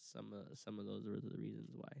era was some of those were the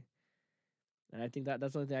reasons why. And I think that's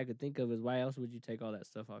the only thing I could think of is why else would you take all that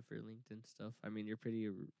stuff off your LinkedIn stuff? I mean,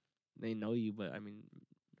 they know you, but I mean,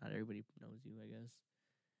 not everybody knows you, I guess.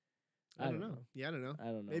 I don't know. Yeah, I don't know. I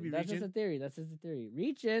don't know. Maybe that's just a reaching. theory. That's just a theory.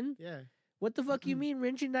 Reaching? Yeah. What the fuck you mean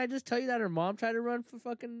reaching? Did I just tell you that her mom tried to run for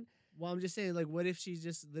fucking... Well, I'm just saying, like, what if she's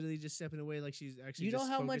just literally just stepping away, like she's actually You know just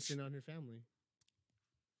how much- focusing on her family?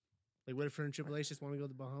 Like, what if her and Triple H just want to go to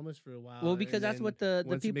the Bahamas for a while? Well, because and that's then what the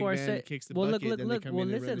once people are McMahon saying. kicks the Well, bucket, then they look. come Well,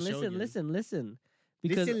 in and run the show again. listen.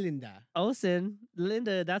 Because Listen, Linda.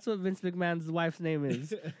 Linda, that's what Vince McMahon's wife's name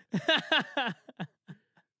is.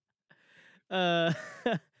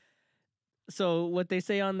 So what they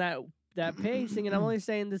say on that page thing, and I'm only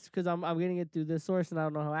saying this because I'm getting it through this source, and I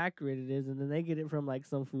don't know how accurate it is, and then they get it from like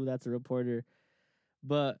some fool that's a reporter.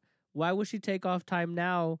 But why would she take off time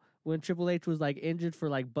now when Triple H was like injured for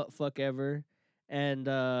like butt fuck ever, and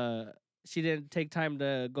she didn't take time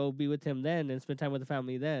to go be with him then and spend time with the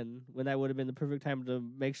family then, when that would have been the perfect time to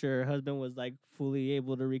make sure her husband was like fully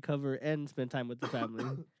able to recover and spend time with the family.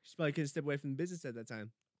 She probably couldn't step away from the business at that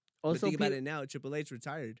time. Also, but think about it now. Triple H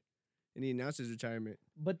retired, and he announced his retirement.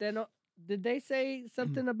 But then, did they say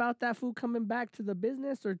something about that fool coming back to the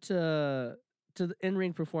business or to the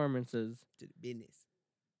in-ring performances? To the business.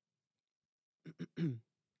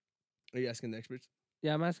 Are you asking the experts?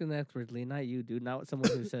 Yeah, I'm asking the experts, Lee, not you, dude. Not someone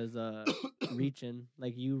who says reaching,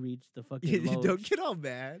 like you reach the fucking most. Don't get all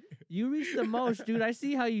mad. You reach the most, dude. I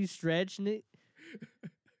see how you stretch, Nick.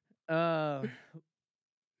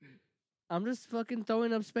 I'm just fucking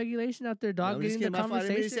throwing up speculation out there, dog. I'm just Getting the kidding. My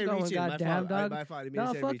fault. I didn't mean to conversation say going. reaching. My Goddamn, fault. dog. My fault. I didn't mean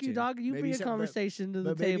No, to say fuck you, reaching. dog. You Maybe bring a some- but- conversation to the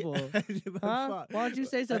but maybe- table. My Huh? fault. Why don't you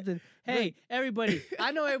say something? Hey, everybody!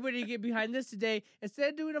 I know everybody get behind this today.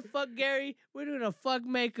 Instead of doing a fuck Gary, we're doing a fuck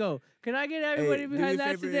Mako. Can I get everybody Hey, do me behind a that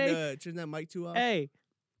favor today? and, turn that mic too off. Hey,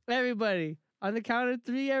 everybody! On the count of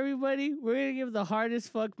 3, everybody, we're gonna give the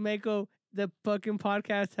hardest fuck Mako the fucking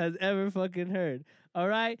podcast has ever fucking heard. All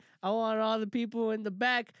right? I want all the people in the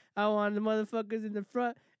back. I want the motherfuckers in the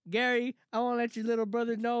front. Gary, I want to let your little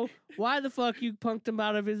brother know why the fuck you punked him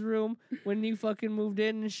out of his room when you fucking moved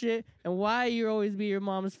in and shit, and why you always be your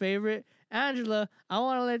mom's favorite. Angela, I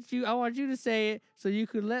want you to say it so you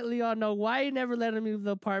could let Leon know why you never let him leave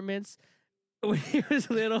the apartments when he was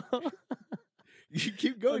little. You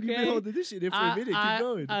keep going. You've Okay. been holding this shit in for a minute. Keep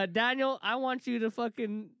going. Daniel, I want you to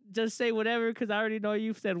fucking just say whatever because I already know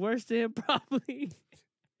you've said worse to him probably.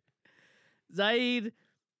 Zaid,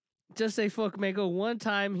 just say fuck Mako one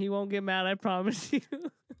time. He won't get mad. I promise you.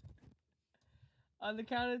 On the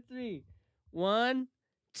count of 3. 1,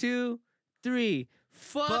 2, 3.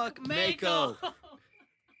 Fuck Mako.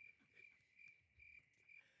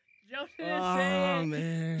 Joe didn't say Oh it.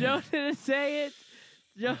 man. Joe didn't say it.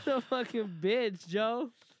 Joe's a fucking bitch, Joe.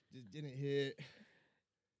 Just didn't hit.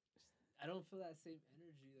 I don't feel that same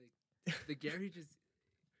energy. Like the Gary just.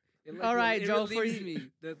 It, All right, it Joe, for relieves you- me.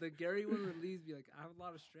 The Gary one relieves me. Like I have a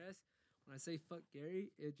lot of stress. When I say fuck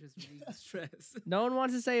Gary, it just relieves the stress. No one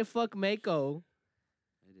wants to say fuck Mako.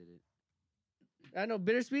 I did it. I know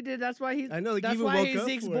Bittersweet did. That's why he's. I know. Like, That's even why woke he's up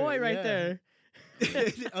Zeke's for boy it, right yeah. there.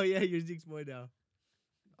 Oh yeah, you're Zeke's boy now.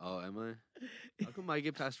 Oh, am I? How come I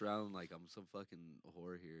get passed around like I'm some fucking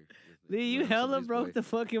whore here? Lee, you I'm hella somebody's broke boy? the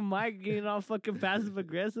fucking mic, getting all fucking passive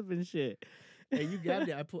aggressive and shit. Hey, you grabbed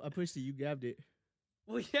it. I pushed it. You grabbed it.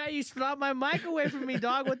 Well, yeah, you slapped my mic away from me,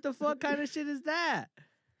 dog. What the fuck kind of shit is that?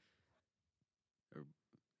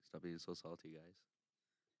 Stop being so salty, guys.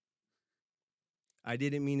 I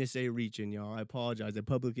didn't mean to say reaching, y'all. I apologize. I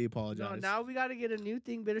publicly apologize. No, now we got to get a new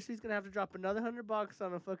thing. Bittersweet's gonna have to drop another $100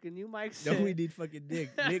 on a fucking new mic No, set. we need fucking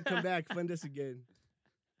Nick. Nick, come back. Fund us again.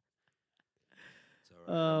 It's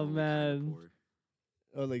Oh, I'm only kinda man. poor.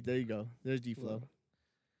 Oh, like there you go. There's D Flow.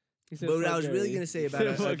 He said, But what I "Fuck was really Gary." gonna say He about said,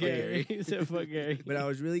 us- "Fuck fuck Gary." Gary. He said, "Fuck Gary." But I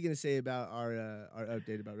was really gonna say about our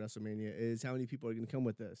update about WrestleMania is how many people are gonna come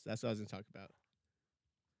with us. That's what I was gonna talk about.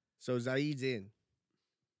 So Zaid's in.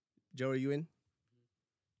 Joe, are you in?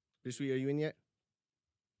 Bittersweet, are you in yet?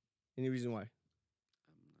 Any reason why? I'm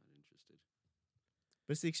not interested.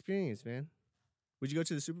 But it's the experience, man. Would you go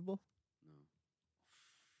to the Super Bowl? No.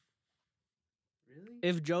 Really?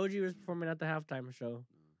 If Joji was performing at the halftime show,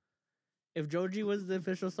 if Joji was the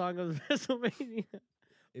official song of WrestleMania,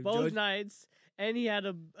 If both Joj- nights, and he had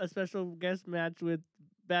a special guest match with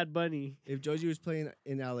Bad Bunny. if Joji was playing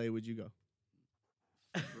in LA, would you go?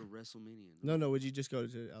 For WrestleMania. No. Would you just go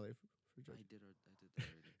to LA for I Joji? did that already.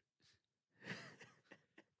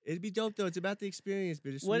 It'd be dope though. It's about the experience,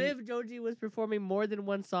 Bittersweet. What if Joji was performing more than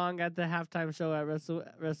one song at the halftime show at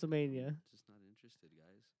WrestleMania? Just not interested,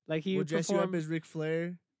 guys. Like he we'll would dress you up perform. as Ric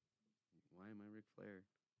Flair? Why am I Ric Flair?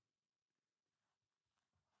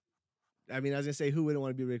 I mean, I was gonna say who wouldn't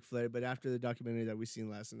want to be Ric Flair, but after the documentary that we seen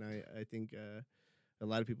last night, I think a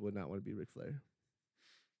lot of people would not want to be Ric Flair.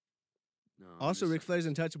 No. I'm Also, just- Ric Flair's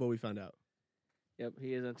untouchable. We found out. Yep,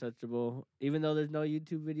 he is untouchable. Even though there's no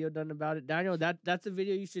YouTube video done about it. Daniel, that's a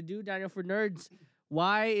video you should do, Daniel, for nerds.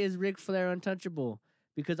 Why is Ric Flair untouchable?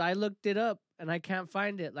 Because I looked it up and I can't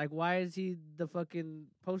find it. Like, why is he the fucking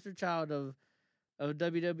poster child of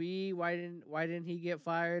WWE? Why didn't he get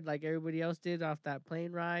fired like everybody else did off that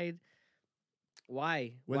plane ride?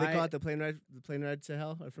 Why? What Why? they call it, the plane ride to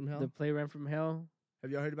hell or from hell. The plane ride from hell.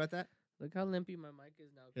 Have y'all heard about that? Look how limpy my mic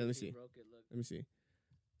is now. Yeah, let me 'cause he see. broke it, look. Let me see.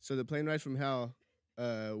 So the plane ride from hell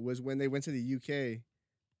was when they went to the UK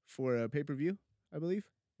for a pay-per-view, I believe.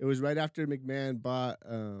 It was right after McMahon bought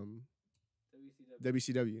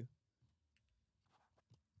WCW.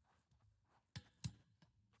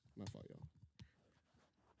 My fault, y'all.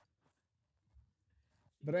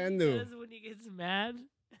 Brand new. He does when he gets mad.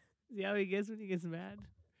 See how he gets when he gets mad?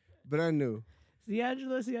 Brand new. See,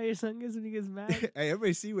 Angela, see how your son gets when he gets mad? Hey,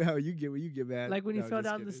 everybody see how you get when you get mad. Like when he No, fell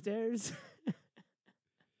just down the kidding. stairs.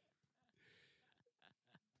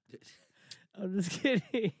 I'm just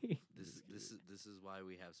kidding. This is why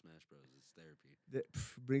we have Smash Bros. It's therapy.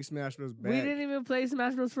 Bring Smash Bros. back. We didn't even play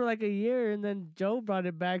Smash Bros. For like a year, and then Joe brought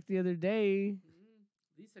it back the other day.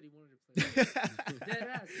 Lee said he wanted to play. Dead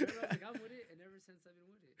ass. I was like, I'm with it, and ever since I've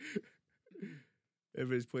been with it.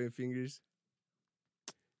 Everybody's pointing fingers.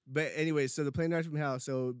 But anyway, so the plane ride from hell.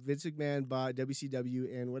 So Vince McMahon bought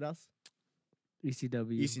WCW and what else?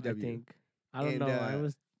 ECW. I ECW. think. I don't And, know. I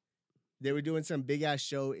was They were doing some big ass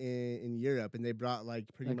show in Europe, and they brought like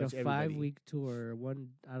pretty like much a everybody. 5-week tour. One,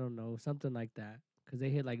 I don't know, something like that. Because they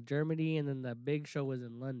hit like Germany, and then the big show was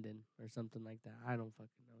in London or something like that. I don't fucking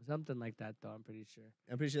know. Something like that, though. I'm pretty sure.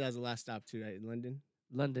 I'm pretty sure that was the last stop too, right? In London.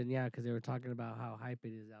 London, yeah, because they were talking about how hype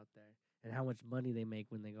it is out there and how much money they make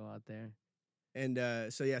when they go out there. And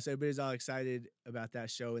so everybody's all excited about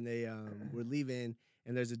that show, and they were leaving,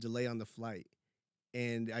 and there's a delay on the flight,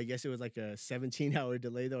 and I guess it was like a 17-hour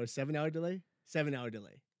delay though, or 7-hour delay, 7-hour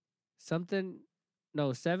delay. Something,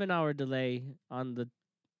 no, 7-hour delay on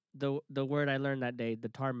the word I learned that day, the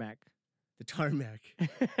tarmac. The tarmac. Is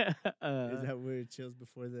Is that where it chills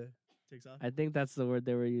before the takes off? I think that's the word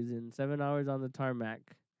they were using. 7 hours on the tarmac.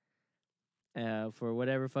 For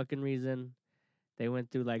whatever fucking reason, they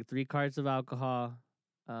went through like 3 carts of alcohol.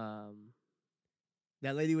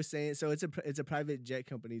 That lady was saying, so it's a private jet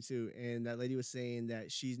company too, and that lady was saying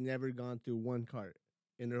that she's never gone through 1 cart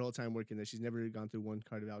in her whole time working there. She's never gone through 1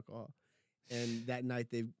 cart of alcohol, and that night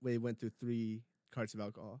they went through 3 carts of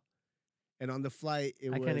alcohol. And on the flight,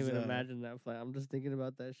 I can't even imagine that flight. I'm just thinking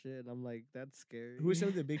about that shit, and I'm like, that's scary. Who were some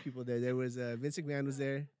of the big people there? There was Vince McMahon was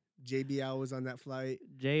there. JBL was on that flight.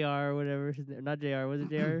 JR, whatever his name. Not JR. Was it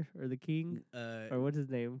JR or the King? Or what's his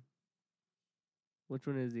name? Which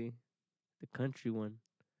one is he? The country one.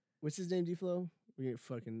 What's his name, D-Flow? We get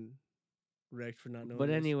fucking wrecked for not knowing. But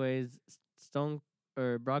this. anyways, Stone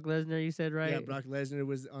or Brock Lesnar, you said, right? Yeah, Brock Lesnar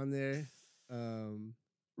was on there.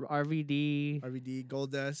 RVD. RVD,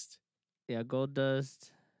 Goldust, Yeah,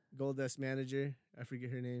 Goldust. Goldust manager. I forget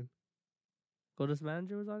her name. Goldust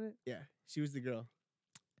manager was on it. Yeah, she was the girl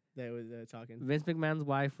that was talking. Vince McMahon's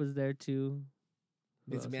wife was there too.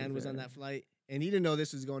 Who Vince else McMahon was on there? that flight, and he didn't know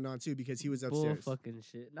this was going on too because he was Bull upstairs. fucking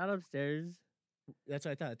shit. Not upstairs. That's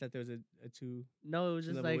what I thought. I thought there was a 2. No, it was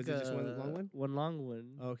just level. like Was it just one long one? One long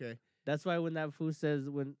one. Oh, okay. That's why when that fool says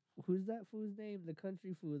who's that fool's name? The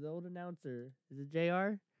country fool, the old announcer. Is it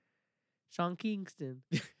JR? Sean Kingston.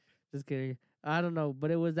 Just kidding. I don't know,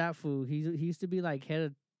 but it was that fool. He used to be like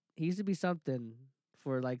he used to be something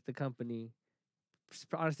for like the company.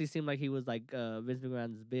 Honestly seemed like he was like Vince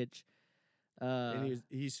McMahon's bitch. And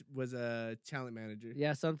he was a talent manager.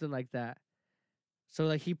 Yeah, something like that. So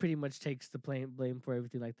like he pretty much takes the blame for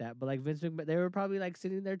everything like that. But like Vince McMahon, they were probably like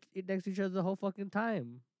sitting there next to each other the whole fucking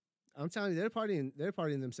time. I'm telling you, they're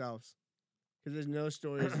partying themselves. Because there's no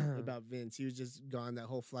stories about Vince. He was just gone that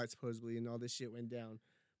whole flight supposedly, and all this shit went down.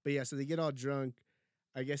 But yeah, so they get all drunk.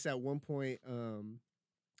 I guess at one point,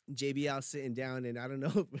 JBL sitting down, and I don't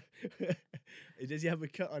know, does he have a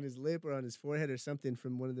cut on his lip or on his forehead or something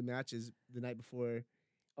from one of the matches the night before?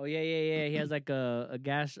 Oh yeah. He has like a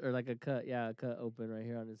gash or like a cut. Yeah, a cut open right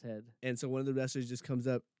here on his head. And so one of the wrestlers just comes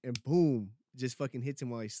up and boom, just fucking hits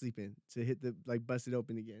him while he's sleeping to hit the bust it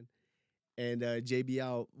open again. And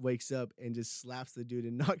JBL wakes up and just slaps the dude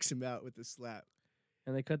and knocks him out with a slap.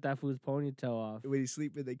 And they cut that fool's ponytail off. When he's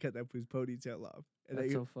sleeping, they cut that fool's ponytail off. And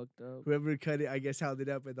That's so fucked up. whoever cut it, I guess, held it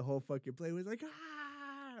up, and the whole fucking play was like,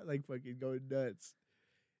 like fucking going nuts.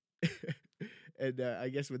 And I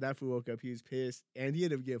guess when that fool woke up, he was pissed, and he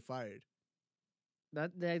ended up getting fired.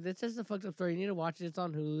 That's just a fucked up story. You need to watch it. It's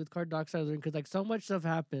on Hulu. It's called Dark Side of the Ring because like so much stuff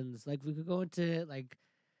happens. Like we could go into it, like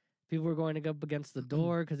people were going up against the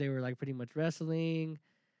door because they were like pretty much wrestling.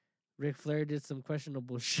 Ric Flair did some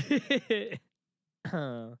questionable shit.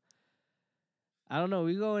 I don't know.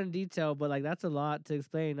 We go in detail, but like that's a lot to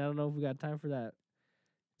explain. I don't know if we got time for that.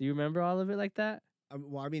 Do you remember all of it like that?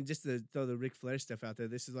 Well, I mean, just to throw the Ric Flair stuff out there,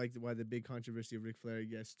 this is like why the big controversy of Ric Flair, I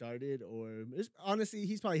guess, started. Or honestly,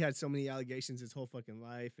 he's probably had so many allegations his whole fucking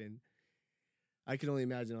life, and I can only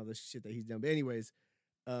imagine all the shit that he's done. But anyways,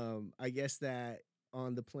 I guess that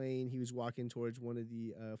on the plane, he was walking towards one of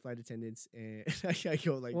the flight attendants, and I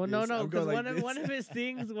go like, well, this. no, I'm because going like one of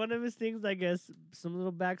his things, I guess, some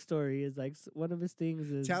little backstory is like one of his things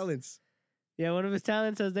is talents. Yeah, one of his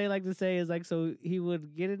talents, as they like to say, is like so he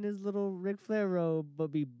would get in his little Ric Flair robe,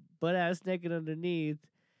 but be butt ass naked underneath,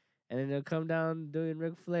 and then he'll come down doing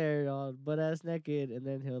Ric Flair all butt ass naked, and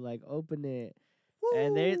then he'll like open it,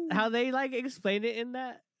 and how they like explain it in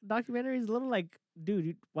that documentary is a little like,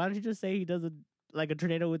 dude, why don't you just say he does a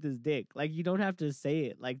tornado with his dick? Like you don't have to say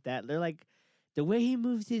it like that. They're like the way he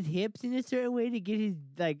moves his hips in a certain way to get his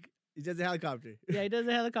like. He does a helicopter. Yeah, he does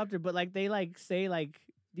a helicopter, but like they like say like.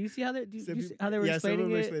 Do you see how they how they were yeah, explaining some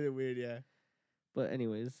of them it? explain it weird, yeah. But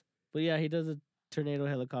anyways, yeah, he does a tornado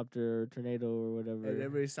helicopter or tornado or whatever. And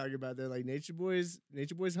everybody's talking about they're like Nature Boy's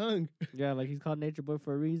hung. Yeah, like he's called Nature Boy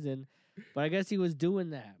for a reason. But I guess he was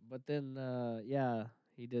doing that. But then, yeah,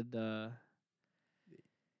 he did.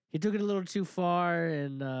 He took it a little too far,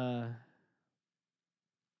 and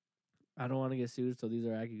I don't want to get sued, so these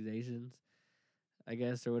are accusations, I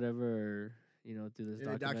guess, or whatever. Or, through this In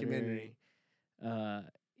a documentary,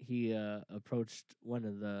 documentary. he approached one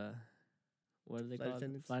of the what are they Flight called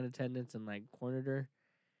attendants? flight attendants and like cornered her,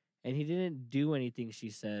 and he didn't do anything.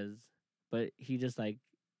 She says, but he just like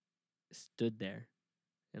stood there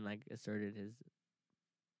and like asserted his.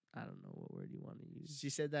 I don't know what word you want to use. She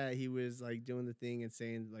said that he was like doing the thing and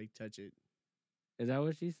saying like touch it. Is that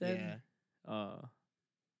what she said? Yeah. Oh.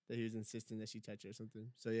 That he was insisting that she touch it or something.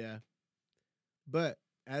 So yeah. But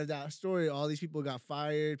out of that story, all these people got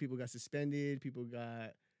fired, people got suspended, people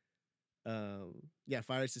got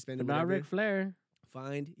fired, suspended, But not whatever. Ric Flair.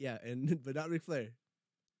 Fined. Yeah, but not Ric Flair.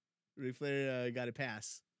 Ric Flair got a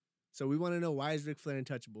pass. So we want to know, why is Ric Flair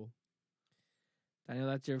untouchable? I know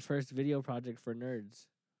that's your first video project for nerds.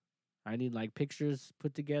 I need like pictures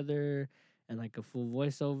put together and like a full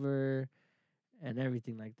voiceover and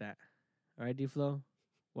everything like that. All right, D-Flow?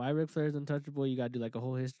 Why Ric Flair is untouchable? You gotta do like a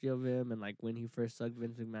whole history of him and like when he first sucked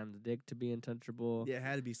Vince McMahon's dick to be untouchable. Yeah, it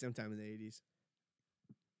had to be sometime in the 80s.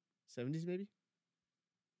 70s maybe?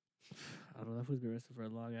 I don't know. That fool's been wrestling for a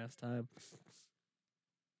long ass time.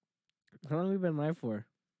 How long have we been live for?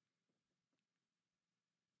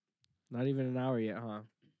 Not even an hour yet, huh?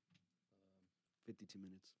 52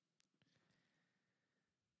 minutes.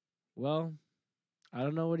 Well, I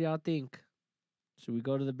don't know what y'all think. Should we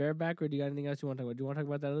go to the bareback, or do you got anything else you want to talk about? Do you want to talk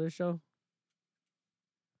about that other show?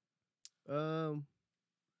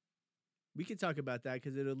 We could talk about that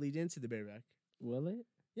because it'll lead into the bareback. Will it?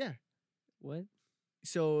 Yeah. What?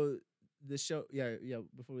 So the show, yeah.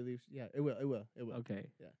 Before we leave, yeah, it will. Okay.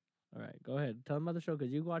 Yeah. All right. Go ahead. Tell them about the show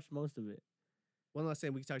because you watched most of it. One last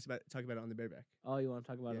thing, we can talk about it on the bareback. Oh, you want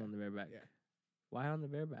to talk about it Yeah. on the bareback? Yeah. Why on the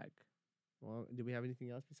bareback? Well, do we have anything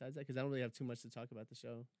else besides that? Because I don't really have too much to talk about the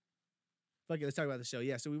show. Fuck it, let's talk about the show.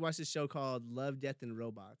 Yeah, so we watched this show called Love, Death, and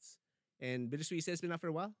Robots. And Bittersweet, you said it's been out for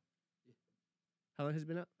a while? How long has it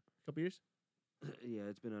been out? A couple years? Yeah,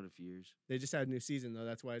 it's been out a few years. They just had a new season, though.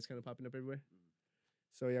 That's why it's kind of popping up everywhere.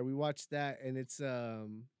 So, yeah, we watched that, and it's, I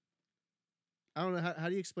don't know, how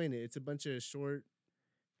do you explain it? It's a bunch of short,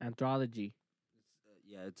 Anthology.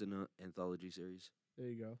 It's an anthology series. there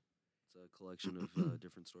you go. It's a collection of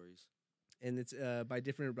different stories. And it's by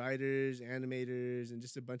different writers, animators, and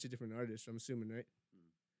just a bunch of different artists, I'm assuming, right?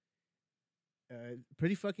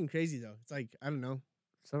 Pretty fucking crazy, though. It's like, I don't know.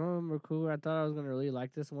 Some of them were cool. I thought I was gonna really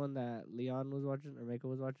like this one that Leon was watching or Mako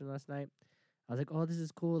was watching last night. I was like, "Oh, this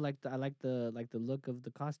is cool. I like the look of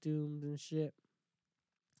the costumes and shit."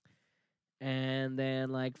 And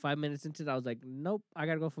then like 5 minutes into it, I was like, "Nope, I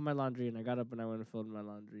gotta go for my laundry." And I got up and I went and folded my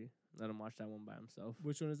laundry. Let him watch that one by himself.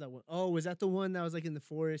 Which one is that one? Oh, was that the one that was like in the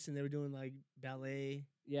forest and they were doing like ballet?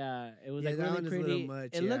 Yeah, it was Yeah, like that really one is a little pretty. much,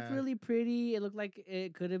 It looked yeah. really pretty. It looked like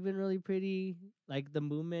it could have been really pretty, like the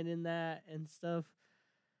movement in that and stuff.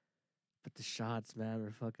 But the shots, man,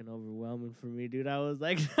 were fucking overwhelming for me, dude. I was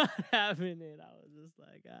like not having it. I was just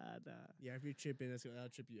like, nah. Yeah, if you're tripping, that'll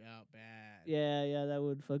trip you out bad. Yeah, that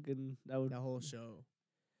would. That whole show.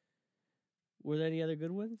 Were there any other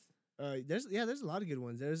good ones? There's a lot of good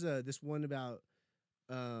ones. There's this one about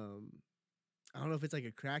I don't know if it's like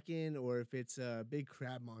a kraken or if it's a big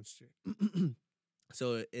crab monster.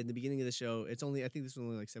 So in the beginning of the show, I think this was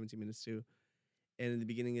only like 17 minutes too. And in the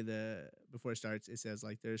beginning of before it starts, it says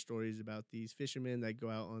like there are stories about these fishermen that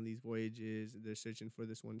go out on these voyages. They're searching for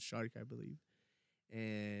this one shark, I believe,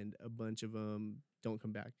 and a bunch of them don't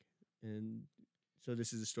come back. And so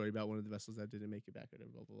this is a story about one of the vessels that didn't make it back,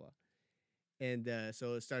 whatever, blah blah blah. And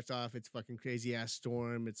so it starts off, it's fucking crazy ass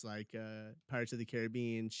storm. It's like Pirates of the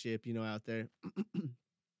Caribbean ship, out there.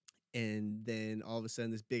 And then all of a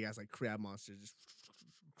sudden, this big ass like crab monster just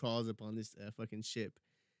crawls up on this fucking ship.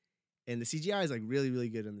 And the CGI is like really, really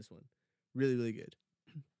good on this one. Really, really good.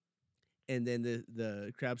 And then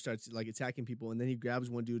the crab starts like attacking people. And then he grabs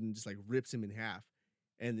one dude and just like rips him in half.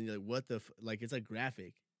 And then you're like, what the like, it's like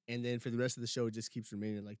graphic. And then for the rest of the show, it just keeps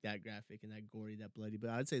remaining like that graphic and that gory, that bloody. But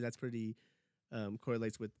I'd say that's pretty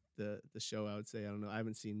correlates with the show. I would say, I don't know. I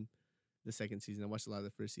haven't seen the second season. I watched a lot of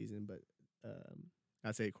the first season, but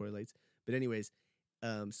I'd say it correlates. But anyways,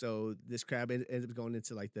 so this crab ends up going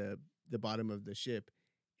into like the bottom of the ship,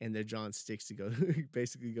 and they're drawing sticks to go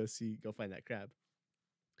basically go find that crab.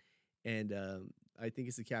 And I think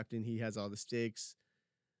it's the captain. He has all the sticks.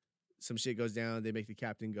 Some shit goes down. They make the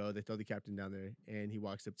captain go. They throw the captain down there, and he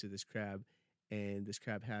walks up to this crab, and this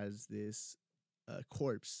crab has this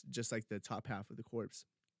corpse, just like the top half of the corpse.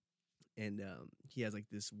 And he has like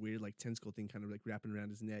this weird like tentacle thing kind of like wrapping around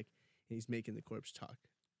his neck, and he's making the corpse talk.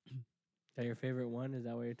 Is that your favorite one? Is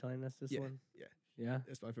that what you're telling us this one? Yeah. Yeah?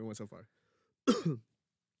 That's my favorite one so far.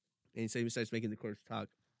 And so he starts making the corpse talk.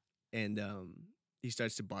 and he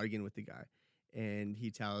starts to bargain with the guy, and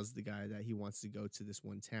he tells the guy that he wants to go to this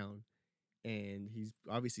one town, and he's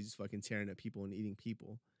obviously just fucking tearing up people and eating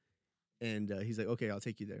people, and he's like, okay, I'll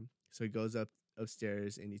take you there. So he goes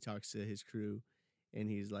upstairs and he talks to his crew, and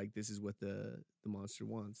he's like, this is what the monster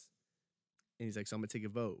wants. And he's like, so I'm gonna take a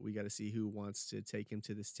vote. We got to see who wants to take him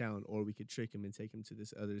to this town, or we could trick him and take him to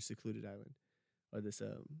this other secluded island, or this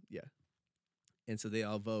yeah. And so they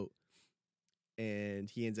all vote, and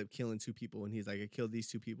he ends up killing 2 people. And he's like, I killed these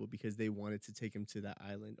 2 people because they wanted to take him to that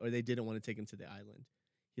island, or they didn't want to take him to the island.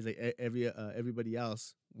 He's like, everybody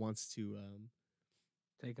else wants to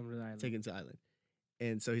Take him to the island. take him to the island.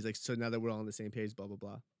 And so he's like, so now that we're all on the same page, blah blah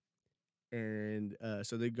blah. And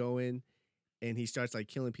so they go in. And he starts like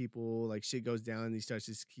killing people, like shit goes down, and he starts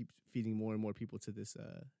just keep feeding more and more people to this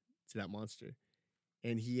to that monster.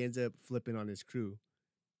 And he ends up flipping on his crew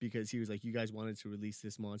because he was like, you guys wanted to release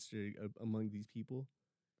this monster among these people,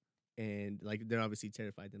 and like they're obviously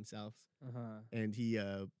terrified themselves. And he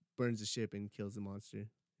burns the ship and kills the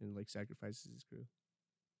monster and like sacrifices his crew.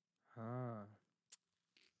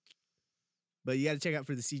 But you got to check out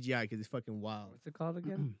for the CGI because it's fucking wild. What's it called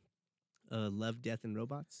again? Love, Death, and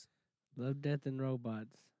Robots. Love, Death, and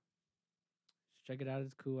Robots. Check it out.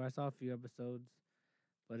 It's cool. I saw a few episodes,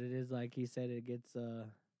 but it is like he said. It gets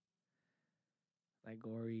like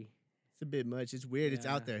gory. It's a bit much. It's weird. It's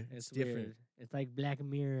out Yeah, there. It's different. weird. It's like Black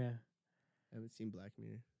Mirror. I haven't seen Black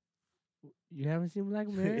Mirror. You haven't seen Black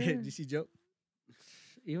Mirror? Did you see Joe?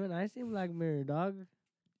 Even I seen Black Mirror, dog.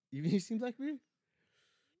 You seen Black Mirror?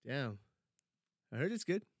 Damn. I heard it's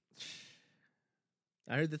good.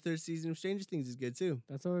 I heard the 3rd season of Stranger Things is good too.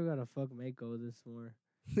 That's why we gotta fuck Mako this more.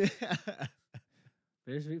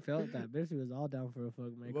 Bittersweet felt that. Bittersweet was all down for a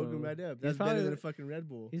fuck Mako. Woke him right up. He's That's better probably- than a fucking Red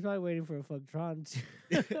Bull. He's probably waiting for a fuck Tron too.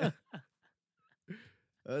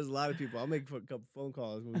 There's a lot of people. I'll make a couple phone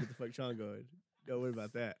calls when we get the fuck Sean going. Don't worry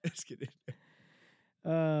about that. Just kidding.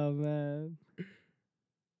 Oh man.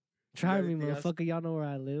 Try me, anything else? motherfucker. Y'all know where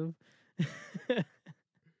I live.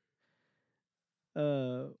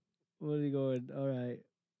 What are you going? All right.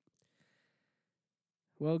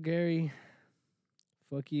 Well, Gary,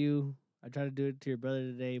 fuck you. I tried to do it to your brother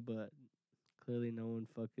today, but clearly no one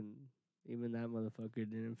fucking, even that motherfucker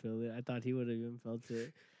didn't feel it. I thought he would have even felt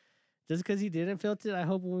it. Just because he didn't feel it, I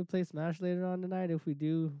hope when we play Smash later on tonight, if we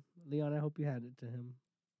do, Leon, I hope you hand it to him.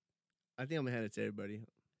 I think I'm gonna hand it to everybody.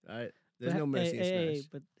 All right. There's But no mercy in hey, Smash.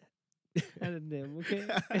 but hand it to him, okay?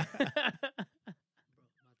 Bro, I'm about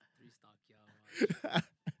to 3-stock y'all.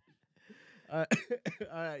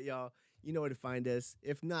 All right, y'all. You know where to find us.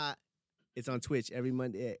 If not, it's on Twitch every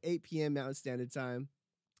Monday at 8 p.m. Mountain Standard Time.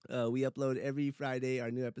 We upload every Friday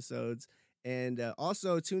our new episodes. And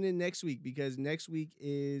also tune in next week because next week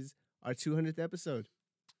is our 200th episode.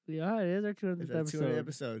 Yeah, it is our 200th It's our 200th episode.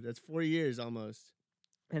 episode. That's 4 years almost.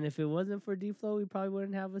 And if it wasn't for D-Flow, we probably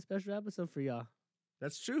wouldn't have a special episode for y'all.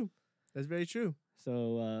 That's true. That's very true.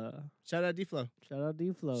 So, Shout out D-Flow. shout out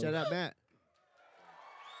D-Flow. Shout out Matt.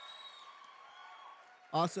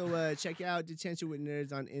 Also, check out Detention with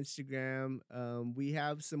Nerds on Instagram. We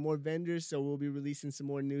have some more vendors, so we'll be releasing some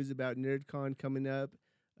more news about NerdCon coming up.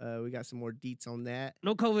 We got some more deets on that.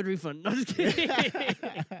 No COVID refund. No, just kidding.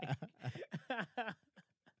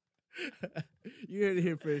 You heard it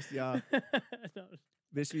here first, y'all. No.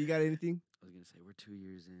 Bishop, you got anything? I was gonna say we're 2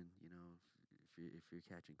 years in. You know, if you're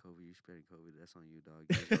catching COVID, you're spreading COVID. That's on you, dog.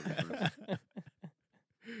 You guys go first.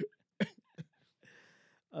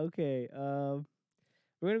 Okay.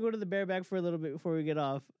 We're gonna go to the bareback for a little bit before we get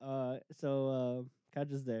off. So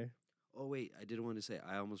catch us there. Oh wait, I did want to say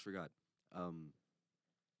I almost forgot. Oh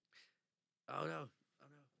no.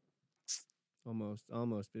 Almost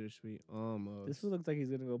bittersweet. Almost. This one looks like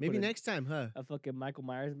he's gonna go. Maybe put next time, huh? a fucking Michael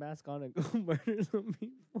Myers mask on and go murder some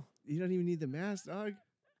people. You don't even need the mask, dog.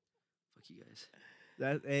 Fuck you guys.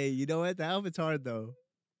 Hey, you know what? The outfit's hard though.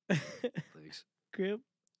 Thanks. Crip.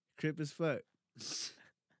 Crip as fuck.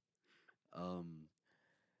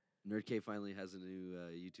 Nerdcade finally has a new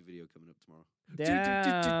YouTube video coming up tomorrow.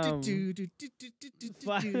 Damn.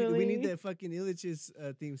 We need that fucking Illich's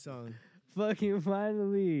theme song. Fucking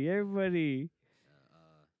finally, everybody.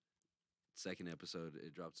 Second episode,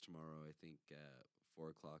 it drops tomorrow. I think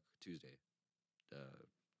 4 o'clock Tuesday. The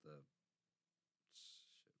shit.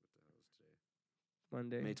 What the hell is today?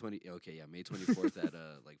 Monday. May 20. Okay, yeah, May 24th at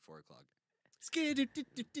like 4 o'clock.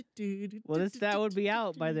 Well, that would be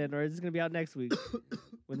out by then, or is this gonna be out next week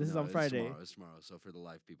when this is No, on it's Friday? Tomorrow. It's tomorrow. So for the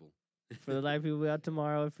live people. For the live people, out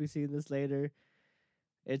tomorrow. If we see this later,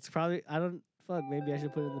 it's probably maybe I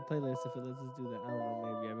should put it in the playlist if it lets us do that. I don't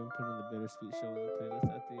know. Maybe I've been putting the Bittersweet Show in the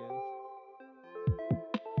playlist at the end.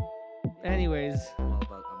 Anyways, I'm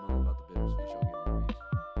all about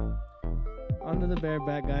on to the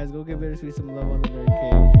bareback, guys. Go give Bittersweet some love on the Nerd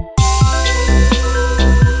Cave.